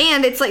there?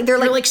 And it's like they're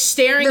like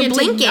staring they're into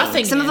blinking.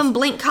 nothingness. Some of them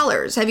blink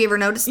colors. Have you ever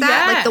noticed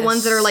that? Like the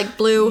ones that are like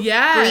blue,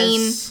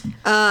 green,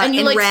 and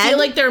you like red. feel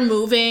like they're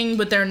moving,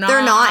 but they're not.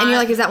 They're not, and you're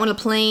like, is that one a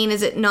plane?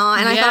 Is it not?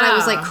 And I thought I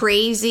was like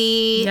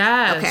crazy.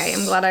 Yes. Okay,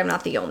 I'm glad I'm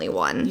not the only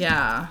one.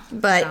 Yeah.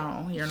 But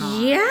no, you're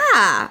not.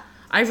 Yeah.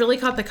 I really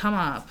caught the come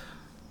up.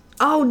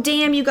 Oh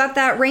damn! You got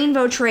that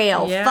rainbow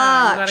trail. Yeah,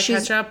 Fuck. you gotta She's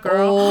catch up,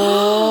 girl.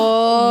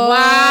 Oh.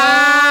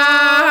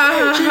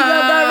 Wow. She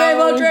got that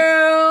rainbow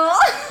trail.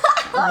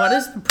 What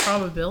is the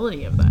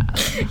probability of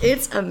that?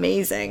 It's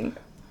amazing.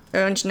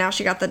 And now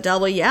she got the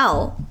double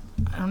yell.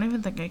 I don't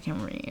even think I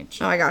can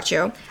reach. Oh, I got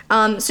you.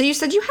 So you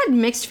said you had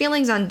mixed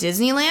feelings on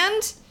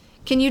Disneyland.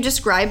 Can you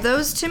describe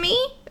those to me?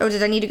 Oh,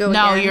 did I need to go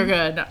No, again? you're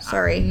good.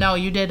 Sorry. No,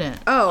 you didn't.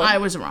 Oh. I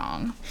was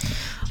wrong.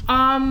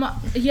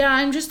 Yeah,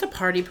 I'm just a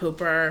party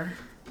pooper.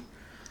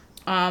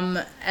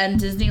 And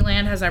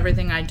Disneyland has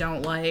everything I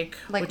don't like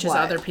which what? is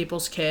other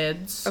people's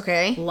kids.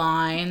 Okay.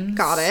 Lines.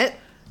 Got it.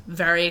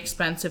 Very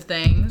expensive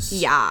things.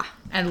 Yeah.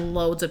 And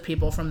loads of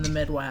people from the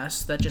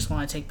Midwest that just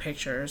want to take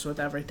pictures with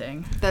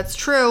everything. That's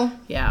true.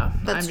 Yeah,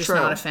 That's I'm just true.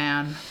 not a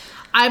fan.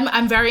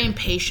 I'm very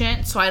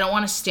impatient, so I don't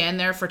want to stand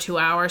there for 2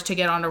 hours to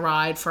get on a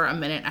ride for a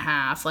minute and a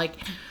half. Like,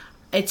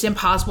 it's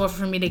impossible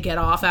for me to get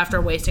off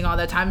after wasting all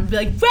that time and be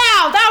like,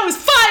 wow, that was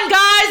fun,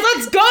 guys.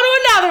 Let's go to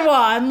another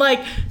one.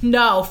 Like,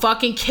 no,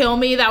 fucking kill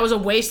me. That was a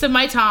waste of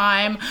my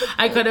time.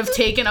 I could have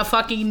taken a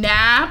fucking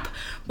nap.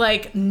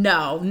 Like,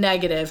 no,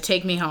 negative.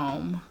 Take me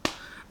home.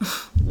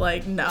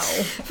 Like, no.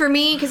 For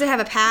me, because I have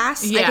a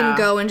pass, I Yeah. can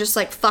go and just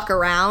like fuck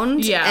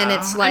around. Yeah. And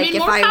it's like I mean, if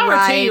more I power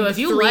ride to you if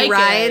you 3 like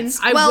rides.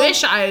 it. I well,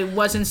 wish I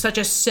wasn't such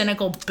a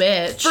cynical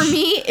bitch. For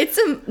me, it's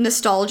a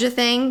nostalgia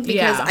thing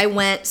because Yeah. I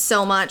went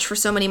so much for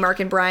so many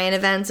Mark and Brian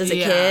events as a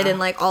Yeah. kid and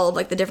like all of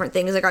like the different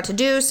things I got to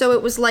do. So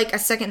it was like a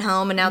second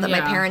home. And now that my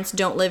Yeah. parents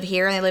don't live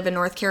here and they live in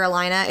North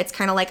Carolina, it's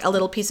kind of like a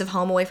little piece of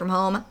home away from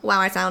home. Wow,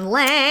 I sound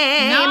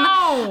lame.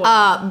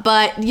 No.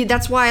 But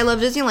that's why I love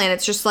Disneyland.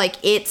 It's just like,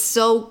 it's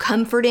so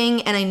comforting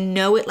and I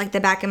know it like the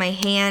back of my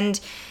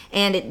hand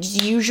and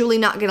it's usually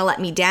not going to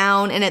let me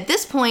down. And at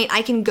this point,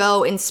 I can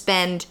go and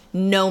spend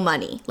no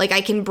money. Like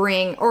I can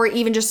bring, or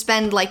even just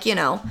spend like, you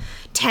know,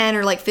 $10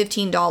 or like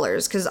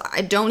 $15 because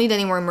I don't need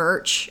any more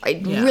merch.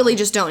 I really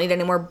just don't need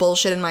any more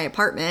bullshit in my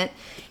apartment.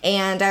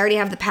 and I already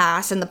have the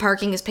pass, and the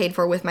parking is paid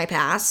for with my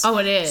pass. Oh,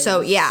 it is.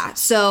 So yeah,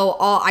 so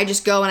I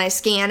just go and I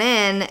scan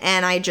in,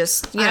 and I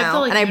just I have the,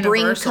 like, and I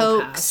bring Universal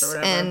Cokes, pass or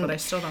whatever, and but I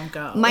still don't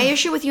go. my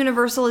issue with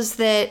Universal is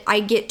that I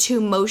get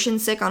too motion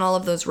sick on all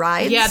of those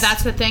rides. Yeah,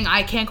 that's the thing.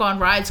 I can't go on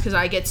rides because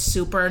I get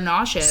super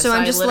nauseous. So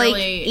I'm just like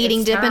eating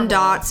it's Dippin' terrible.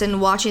 Dots and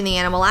watching the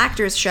Animal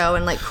Actors show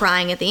and like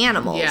crying at the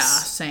animals. Yeah,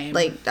 same.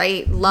 Like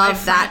I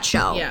love that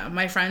show. Yeah,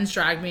 my friends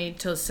dragged me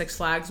to Six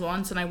Flags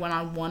once, and I went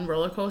on one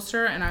roller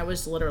coaster, and I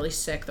was literally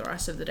sick the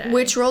rest of the day.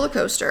 Which roller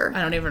coaster?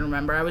 I don't even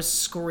remember. I was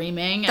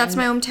screaming. That's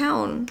and my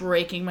hometown.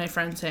 breaking my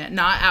friend's hand.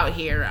 Not out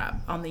here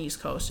on the East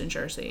Coast in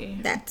Jersey.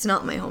 That's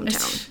not my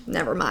hometown.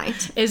 Never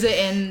mind. Is it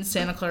in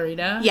Santa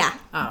Clarita? Yeah.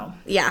 Oh.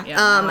 Yeah. no,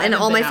 I and haven't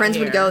all my been out friends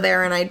would here. go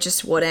there, and I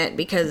just wouldn't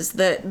because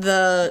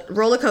the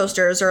roller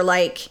coasters are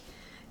like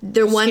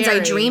the ones I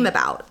Scary. dream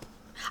about.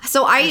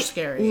 So I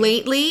scary.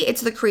 lately,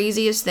 it's the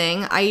craziest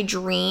thing. I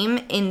dream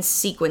in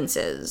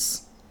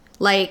sequences.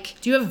 Like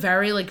Do you have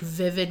very like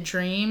vivid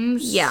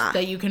dreams? Yeah.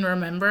 That you can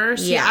remember?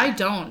 See, Yeah. I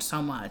don't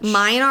so much.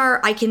 mine are,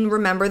 I can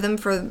remember them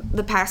for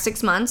the past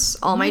 6 months,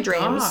 all my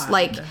dreams. God.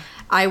 Like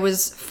I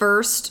was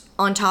first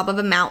on top of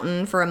a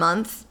mountain for a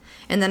month,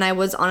 and then I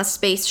was on a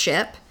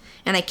spaceship,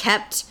 and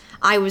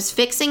I was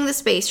fixing the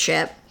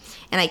spaceship,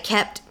 and I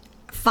kept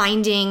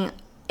finding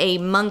a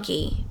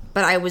monkey,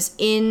 but I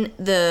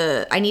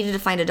needed to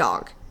find a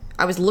dog.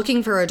 I was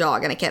looking for a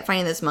dog, and I kept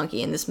finding this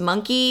monkey, and this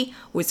monkey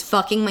was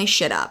fucking my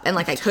shit up. And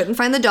like I couldn't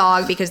find the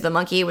dog because the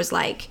monkey was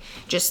like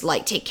just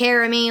like take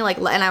care of me, like,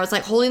 and I was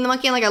like holding the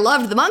monkey, and like I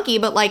loved the monkey,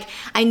 but like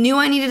I knew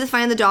I needed to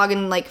find the dog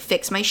and like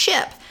fix my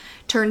ship.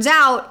 Turns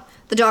out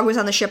the dog was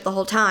on the ship the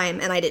whole time,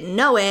 and I didn't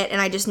know it,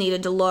 and I just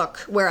needed to look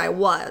where I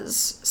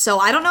was. So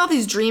I don't know if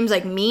these dreams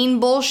like mean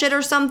bullshit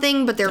or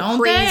something, but they're Don't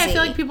crazy. they? I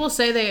feel like people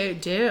say they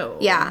do.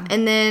 Yeah,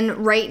 and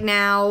then right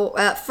now,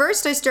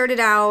 first I started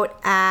out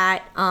at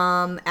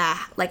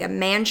like a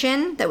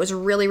mansion that was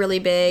really, really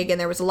big, and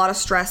there was a lot of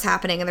stress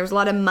happening, and there was a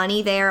lot of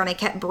money there, and I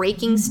kept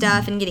breaking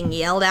stuff and getting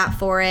yelled at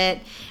for it,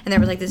 and there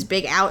was like this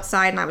big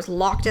outside, and I was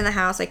locked in the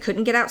house. I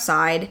couldn't get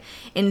outside,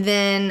 and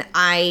then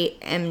I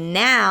am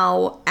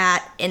now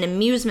at an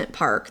amusement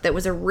park that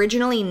was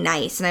originally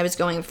nice, and I was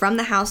going from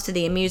the house to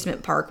the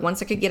amusement park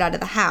once I could get out of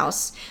the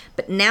house,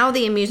 but now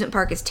the amusement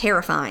park is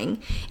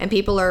terrifying, and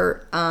people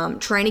are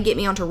trying to get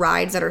me onto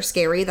rides that are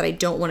scary that I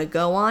don't want to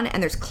go on,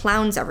 and there's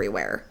clowns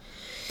everywhere.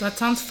 That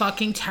sounds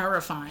fucking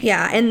terrifying.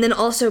 Yeah, and then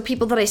also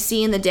people that I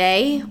see in the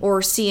day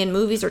or see in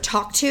movies or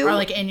talk to Or,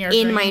 like, in your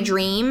my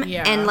dream? dream.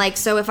 Yeah. And like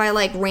so if I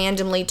like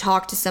randomly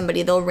talk to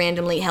somebody, they'll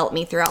randomly help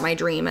me throughout my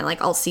dream, and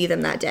like I'll see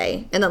them that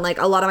day. And then like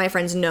a lot of my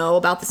friends know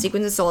about the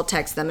sequences, so I'll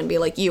text them and be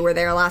like, "You were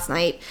there last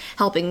night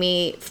helping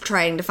me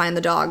trying to find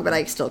the dog, but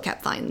I still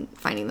kept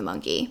finding the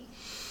monkey."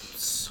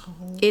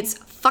 It's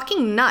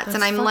fucking nuts. That's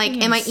And I'm like,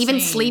 fucking am I even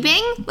insane.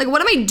 sleeping? Like,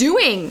 what am I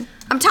doing?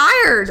 I'm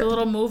tired. It's a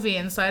little movie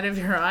inside of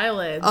your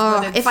eyelids. Oh,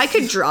 but it's, if I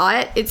could draw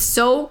it, it's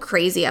so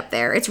crazy up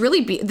there. It's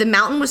really the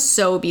mountain was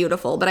so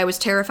beautiful, but I was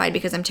terrified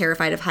because I'm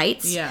terrified of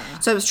heights. Yeah.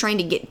 So I was trying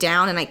to get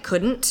down and I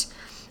couldn't,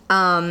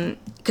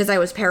 because I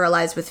was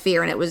paralyzed with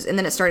fear. And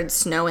then it started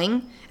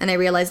snowing, and I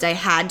realized I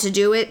had to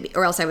do it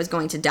or else I was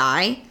going to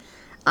die.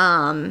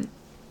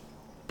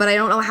 But I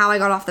don't know how I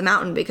got off the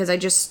mountain because I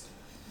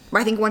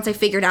think once I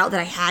figured out that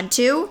I had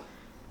to,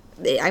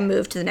 I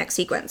moved to the next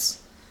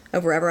sequence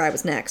of wherever I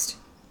was next.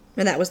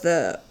 And that was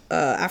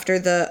after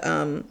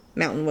the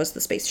mountain was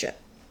the spaceship.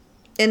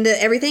 And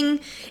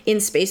everything in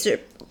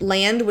Spaceship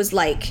Land was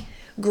like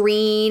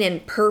green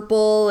and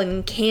purple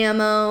and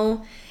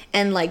camo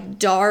and like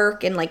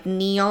dark and like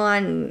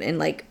neon and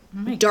like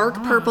my dark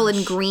purple and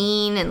gosh.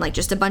 green and like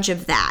just a bunch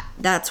of that.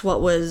 That's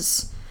what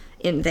was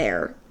in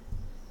there.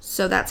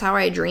 So that's how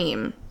I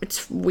dream.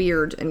 It's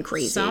weird and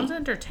crazy. sounds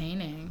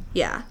entertaining.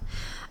 Yeah.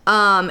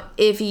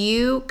 If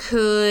you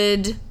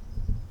could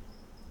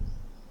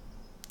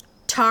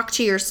talk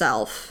to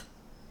yourself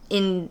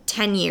in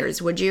 10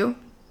 years, would you?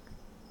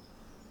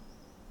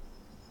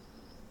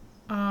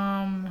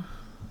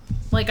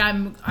 Like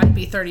I'd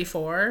be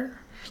 34.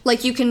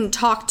 Like you can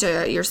talk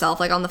to yourself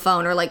like on the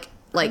phone or like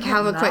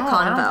have a quick No,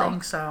 convo. I don't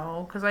think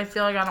so, because I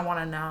feel like I don't want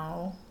to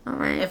know All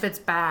right. if it's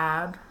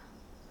bad.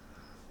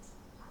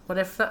 What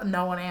if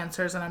no one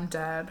answers and I'm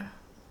dead?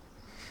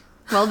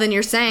 Well, then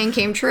your saying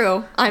came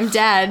true. I'm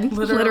dead.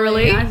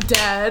 Literally. I'm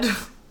dead.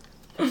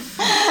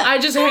 I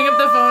just hang up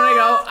the phone and I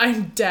go,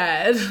 I'm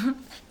dead.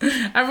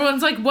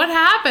 Everyone's like, what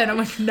happened? I'm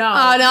like, no.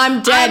 Oh, no,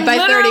 I'm dead by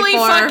 34. I'm literally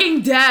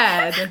fucking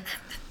dead.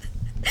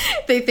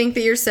 They think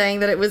that you're saying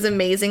that it was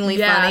amazingly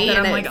Yeah, funny, that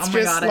and I'm like, it's oh my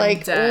just God, I'm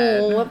like,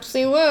 dead. oh,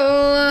 whoopsie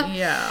whoa.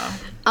 Yeah.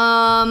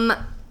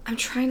 I'm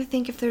trying to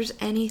think if there's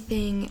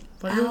anything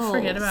What did we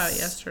forget about else.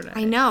 yesterday?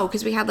 I know,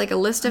 because we had like a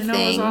list of I know,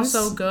 things. it was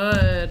also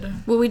good.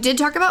 Well, we did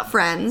talk about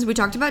Friends. We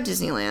talked about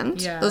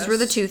Disneyland. Yes. Those were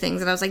the two things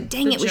that I was like,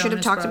 dang it, we should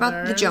have talked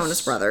about the Jonas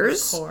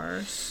Brothers. Of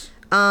course.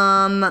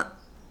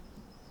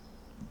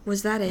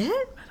 Was that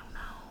it?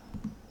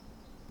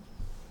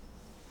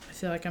 I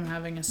feel like I'm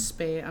having a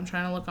spate. I'm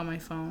trying to look on my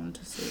phone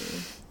to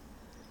see.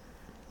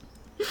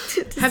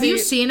 Have you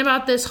seen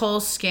about this whole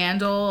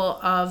scandal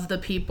of the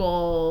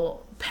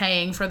people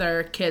paying for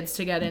their kids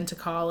to get into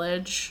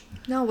college?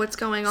 No, what's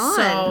going on?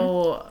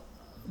 So,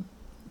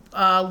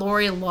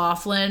 Lori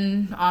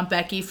Loughlin, Aunt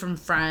Becky from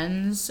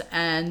Friends,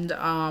 and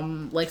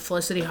like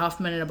Felicity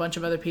Huffman and a bunch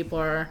of other people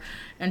are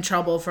in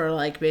trouble for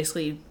like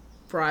basically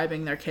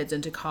bribing their kids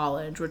into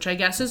college, which I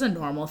guess is a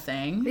normal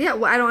thing. Yeah,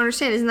 well, I don't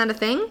understand. Isn't that a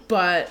thing?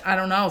 But I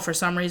don't know. For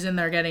some reason,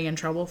 they're getting in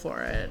trouble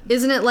for it.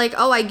 Isn't it like,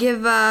 oh, I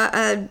give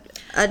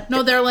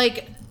No, they're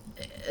like,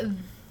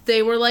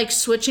 they were like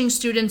switching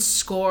students'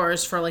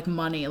 scores for like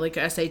money, like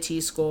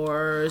SAT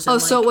scores. Oh,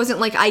 And, so like, it wasn't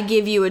like, I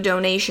give you a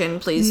donation,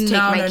 please take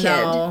my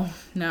kid.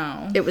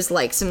 No. It was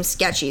like some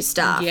sketchy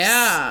stuff.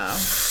 Yeah.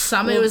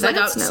 It was like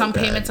that's no some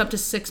good. payments up to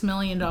 $6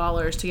 million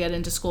to get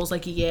into schools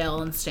like Yale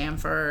and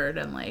Stanford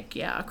and like,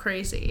 yeah,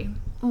 crazy.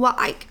 What?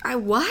 I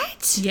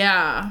what?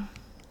 Yeah.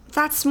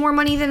 That's more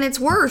money than it's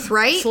worth,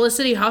 right?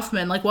 Felicity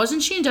Huffman, like,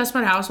 wasn't she in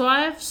Desperate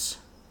Housewives?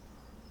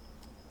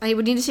 I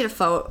would need to see a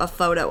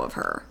photo of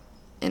her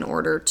in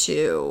order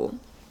to...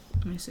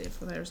 Let me see if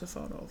there's a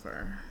photo of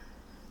her.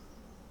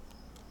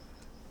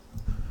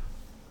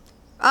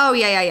 Oh,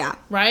 yeah.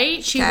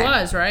 Right? She Okay.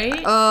 was,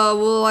 right?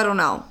 Well, I don't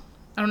know.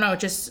 I don't know.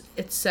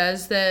 It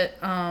says that,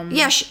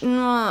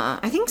 Yeah,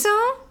 I think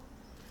so.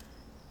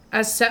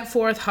 as set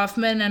forth,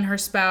 Huffman and her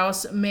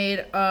spouse made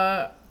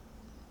a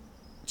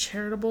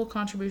charitable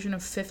contribution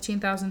of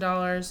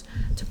 $15,000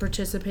 to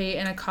participate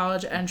in a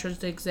college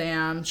entrance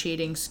exam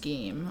cheating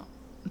scheme.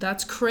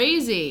 That's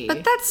crazy.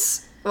 But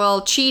that's...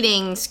 Well,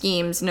 cheating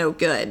scheme's no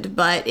good,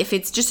 but if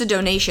it's just a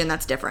donation,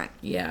 that's different.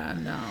 Yeah,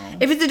 no.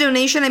 If it's a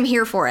donation, I'm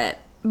here for it.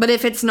 But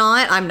if it's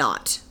not, I'm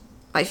not.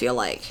 I feel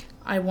like.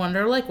 I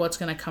wonder, like, what's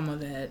going to come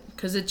of it.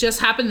 Because it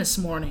just happened this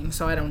morning,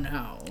 so I don't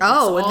know.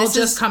 Oh, it's all this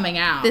just is coming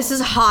out. This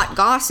is hot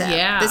gossip.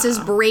 Yeah. This is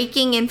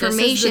breaking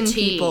information, This is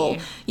the tea. people.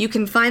 You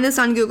can find this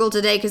on Google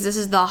today because this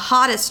is the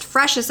hottest,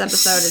 freshest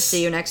episode of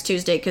See You Next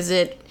Tuesday because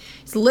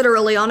it's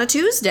literally on a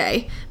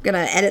Tuesday. I'm going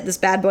to edit this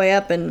bad boy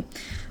up and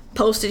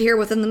post it here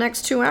within the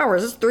next 2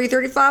 hours. It's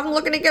 3:35. I'm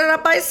looking to get it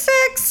up by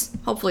 6.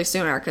 Hopefully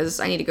sooner because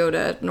I need to go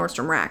to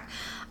Nordstrom Rack.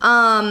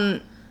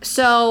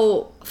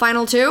 So,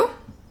 final two?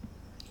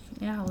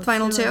 Yeah, let's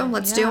Final do two? it.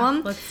 Let's Yeah, do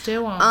them? Let's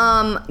do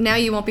them. Now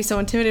you won't be so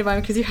intimidated by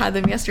them because you had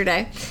them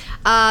yesterday.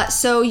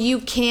 So you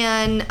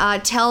can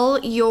tell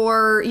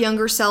your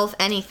younger self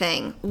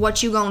anything.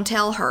 What you gonna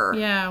tell her?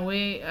 Yeah,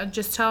 we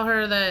just tell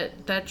her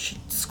that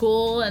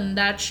school and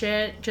that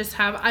shit just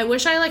have. I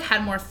wish I like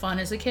had more fun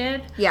as a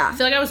kid. Yeah. I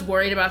feel like I was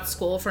worried about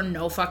school for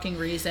no fucking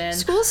reason.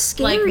 School's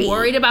scary. Like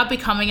worried about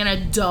becoming an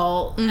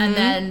adult, and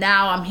then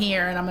now I'm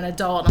here and I'm an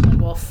adult, and I'm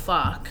like, well,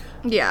 fuck.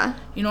 Yeah.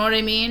 You know what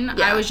I mean?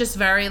 Yeah. I was just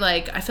very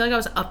like. I feel like I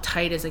was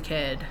uptight as a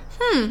kid.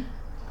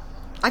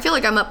 I feel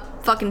like I'm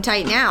up fucking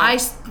tight now.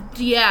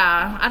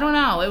 Yeah, I don't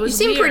know. It was. you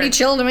seem weird. pretty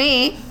chill to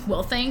me.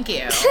 Well, thank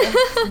you.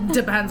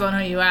 Depends on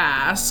who you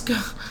ask.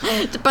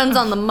 Depends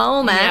on the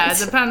moment. Yeah,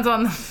 it depends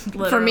on.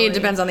 For me, it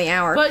depends on the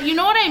hour. But you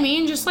know what I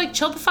mean? Just like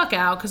chill the fuck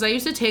out, because I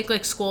used to take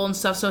like school and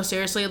stuff so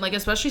seriously, and like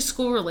especially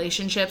school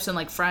relationships and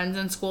like friends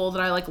in school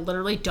that I like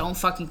literally don't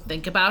fucking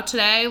think about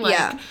today. Like,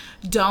 Yeah.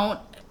 don't.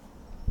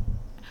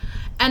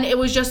 And it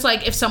was just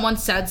like if someone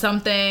said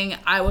something,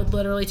 I would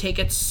literally take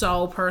it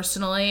so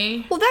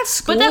personally. well, that's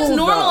school. But that's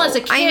normal though. as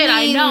a kid,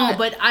 I mean, know.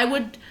 But I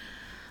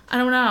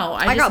don't know.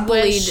 I just got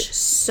bullied wish-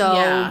 so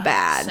yeah,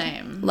 bad.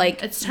 Same.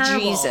 Like, it's terrible.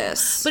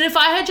 Jesus. But if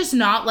I had just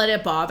not let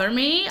it bother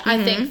me, I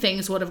Mm-hmm. think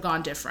things would have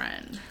gone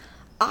different.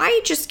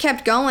 I just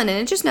kept going and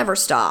it just never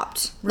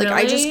stopped. Like,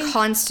 I Really? just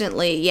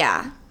constantly,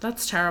 yeah.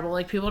 That's terrible.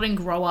 Like, people didn't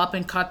grow up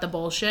and cut the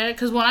bullshit.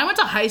 Because when I went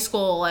to high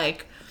school,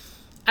 like,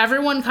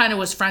 everyone kind of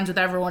was friends with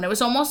everyone. It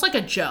was almost like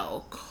a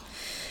joke.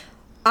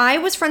 I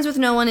was friends with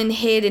no one and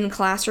hid in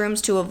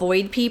classrooms to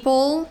avoid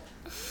people.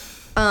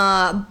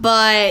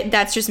 But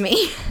that's just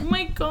me. Oh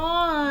my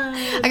god.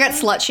 I got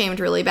slut shamed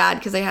really bad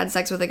because I had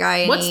sex with a guy.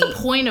 And What's the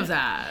point of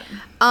that?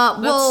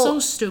 well, That's so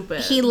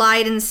stupid. He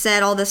lied and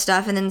said all this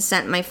stuff and then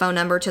sent my phone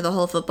number to the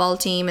whole football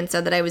team and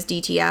said that I was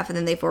DTF and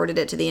then they forwarded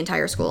it to the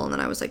entire school and then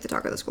I was like the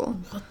talk of the school.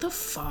 What the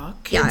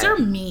fuck? Yeah, Kids are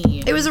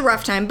mean. It was a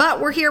rough time, but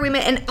we're here. We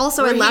made, and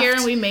also I We're left. here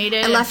and we made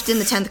it. I left in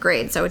the 10th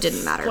grade, so it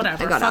didn't matter.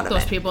 Whatever. I got out Fuck of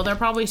those it. people. They're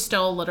probably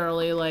still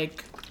literally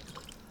like,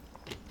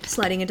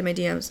 Sliding into my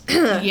DMs.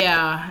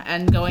 yeah,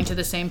 and going to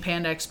the same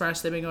Panda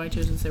Express they've been going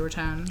to since they were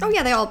 10. Oh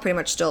yeah, they all pretty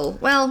much still.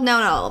 Well, no,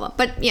 not all of them,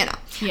 but you know.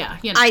 Yeah,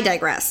 you know. I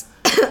digress.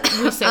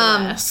 we say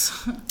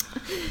less.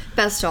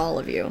 Best to all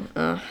of you.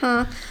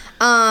 Yeah,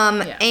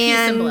 And peace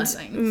and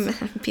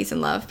blessings. Peace and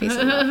love. Peace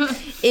and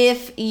love.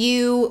 If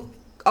you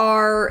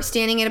are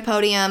standing at a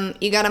podium,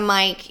 you got a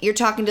mic, you're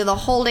talking to the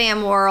whole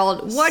damn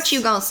world, what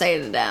you gonna say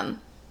to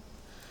them?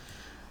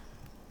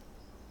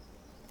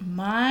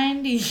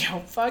 Mind your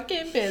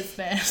fucking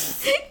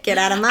business. Get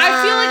out of mine.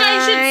 I feel like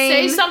I should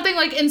say something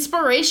like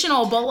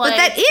inspirational, but like But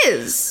that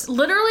is.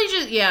 literally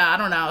just I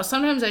don't know.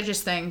 Sometimes I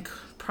just think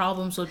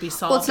problems would be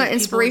solved. Well, it's not if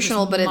people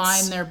inspirational, just but it's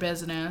mind their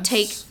business.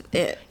 Take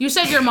it. You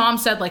said your mom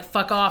said like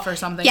 "fuck off" or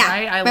something, Yeah,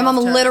 right? my mom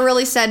loved her.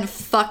 literally said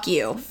 "fuck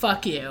you."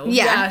 "Fuck you."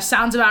 Yeah.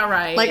 Sounds about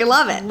right. Like, I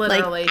love it.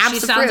 Literally, Like, she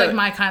sounds absolute. like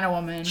my kind of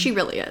woman. She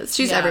really is.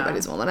 She's Yeah.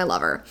 everybody's woman. I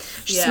love her.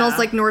 She Yeah. smells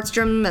like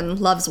Nordstrom and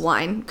loves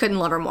wine. Couldn't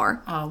love her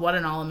more. Oh, what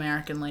an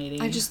all-American lady!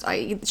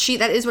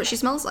 That is what she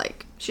smells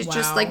like. She's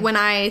just Wow. like when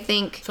I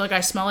think. I feel like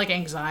I smell like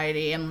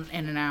anxiety in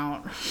and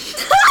out.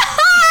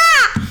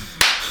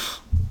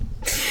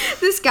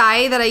 This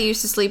guy that I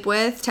used to sleep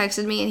with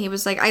texted me and he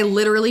was like, I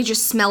literally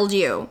just smelled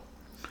you.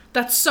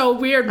 That's so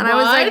weird. And what?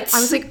 I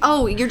was like,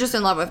 oh, you're just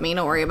in love with me.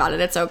 Don't worry about it.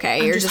 It's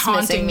okay. You're just missing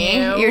haunting me.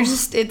 you. You're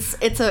just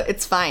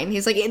it's fine.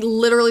 He's like, it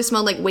literally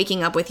smelled like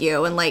waking up with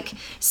you and like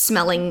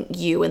smelling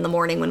you in the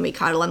morning when we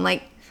cuddle. I'm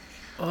like,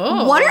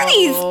 Oh. what are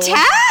these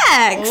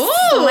texts?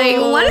 Oh. Like,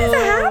 what is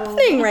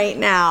happening right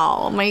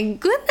now? My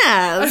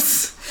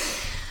goodness.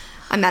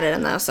 I'm mad at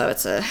him though, so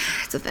it's a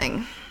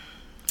thing.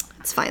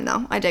 It's fine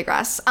though. I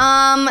digress.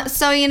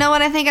 So you know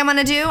what I think I'm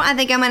gonna do? I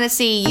think I'm gonna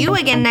see you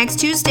again next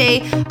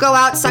Tuesday. Go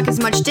out, suck as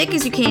much dick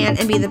as you can,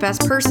 and be the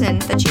best person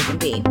that you can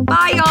be.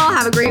 Bye y'all.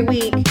 Have a great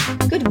week.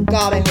 Good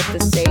God, I hope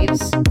this saves.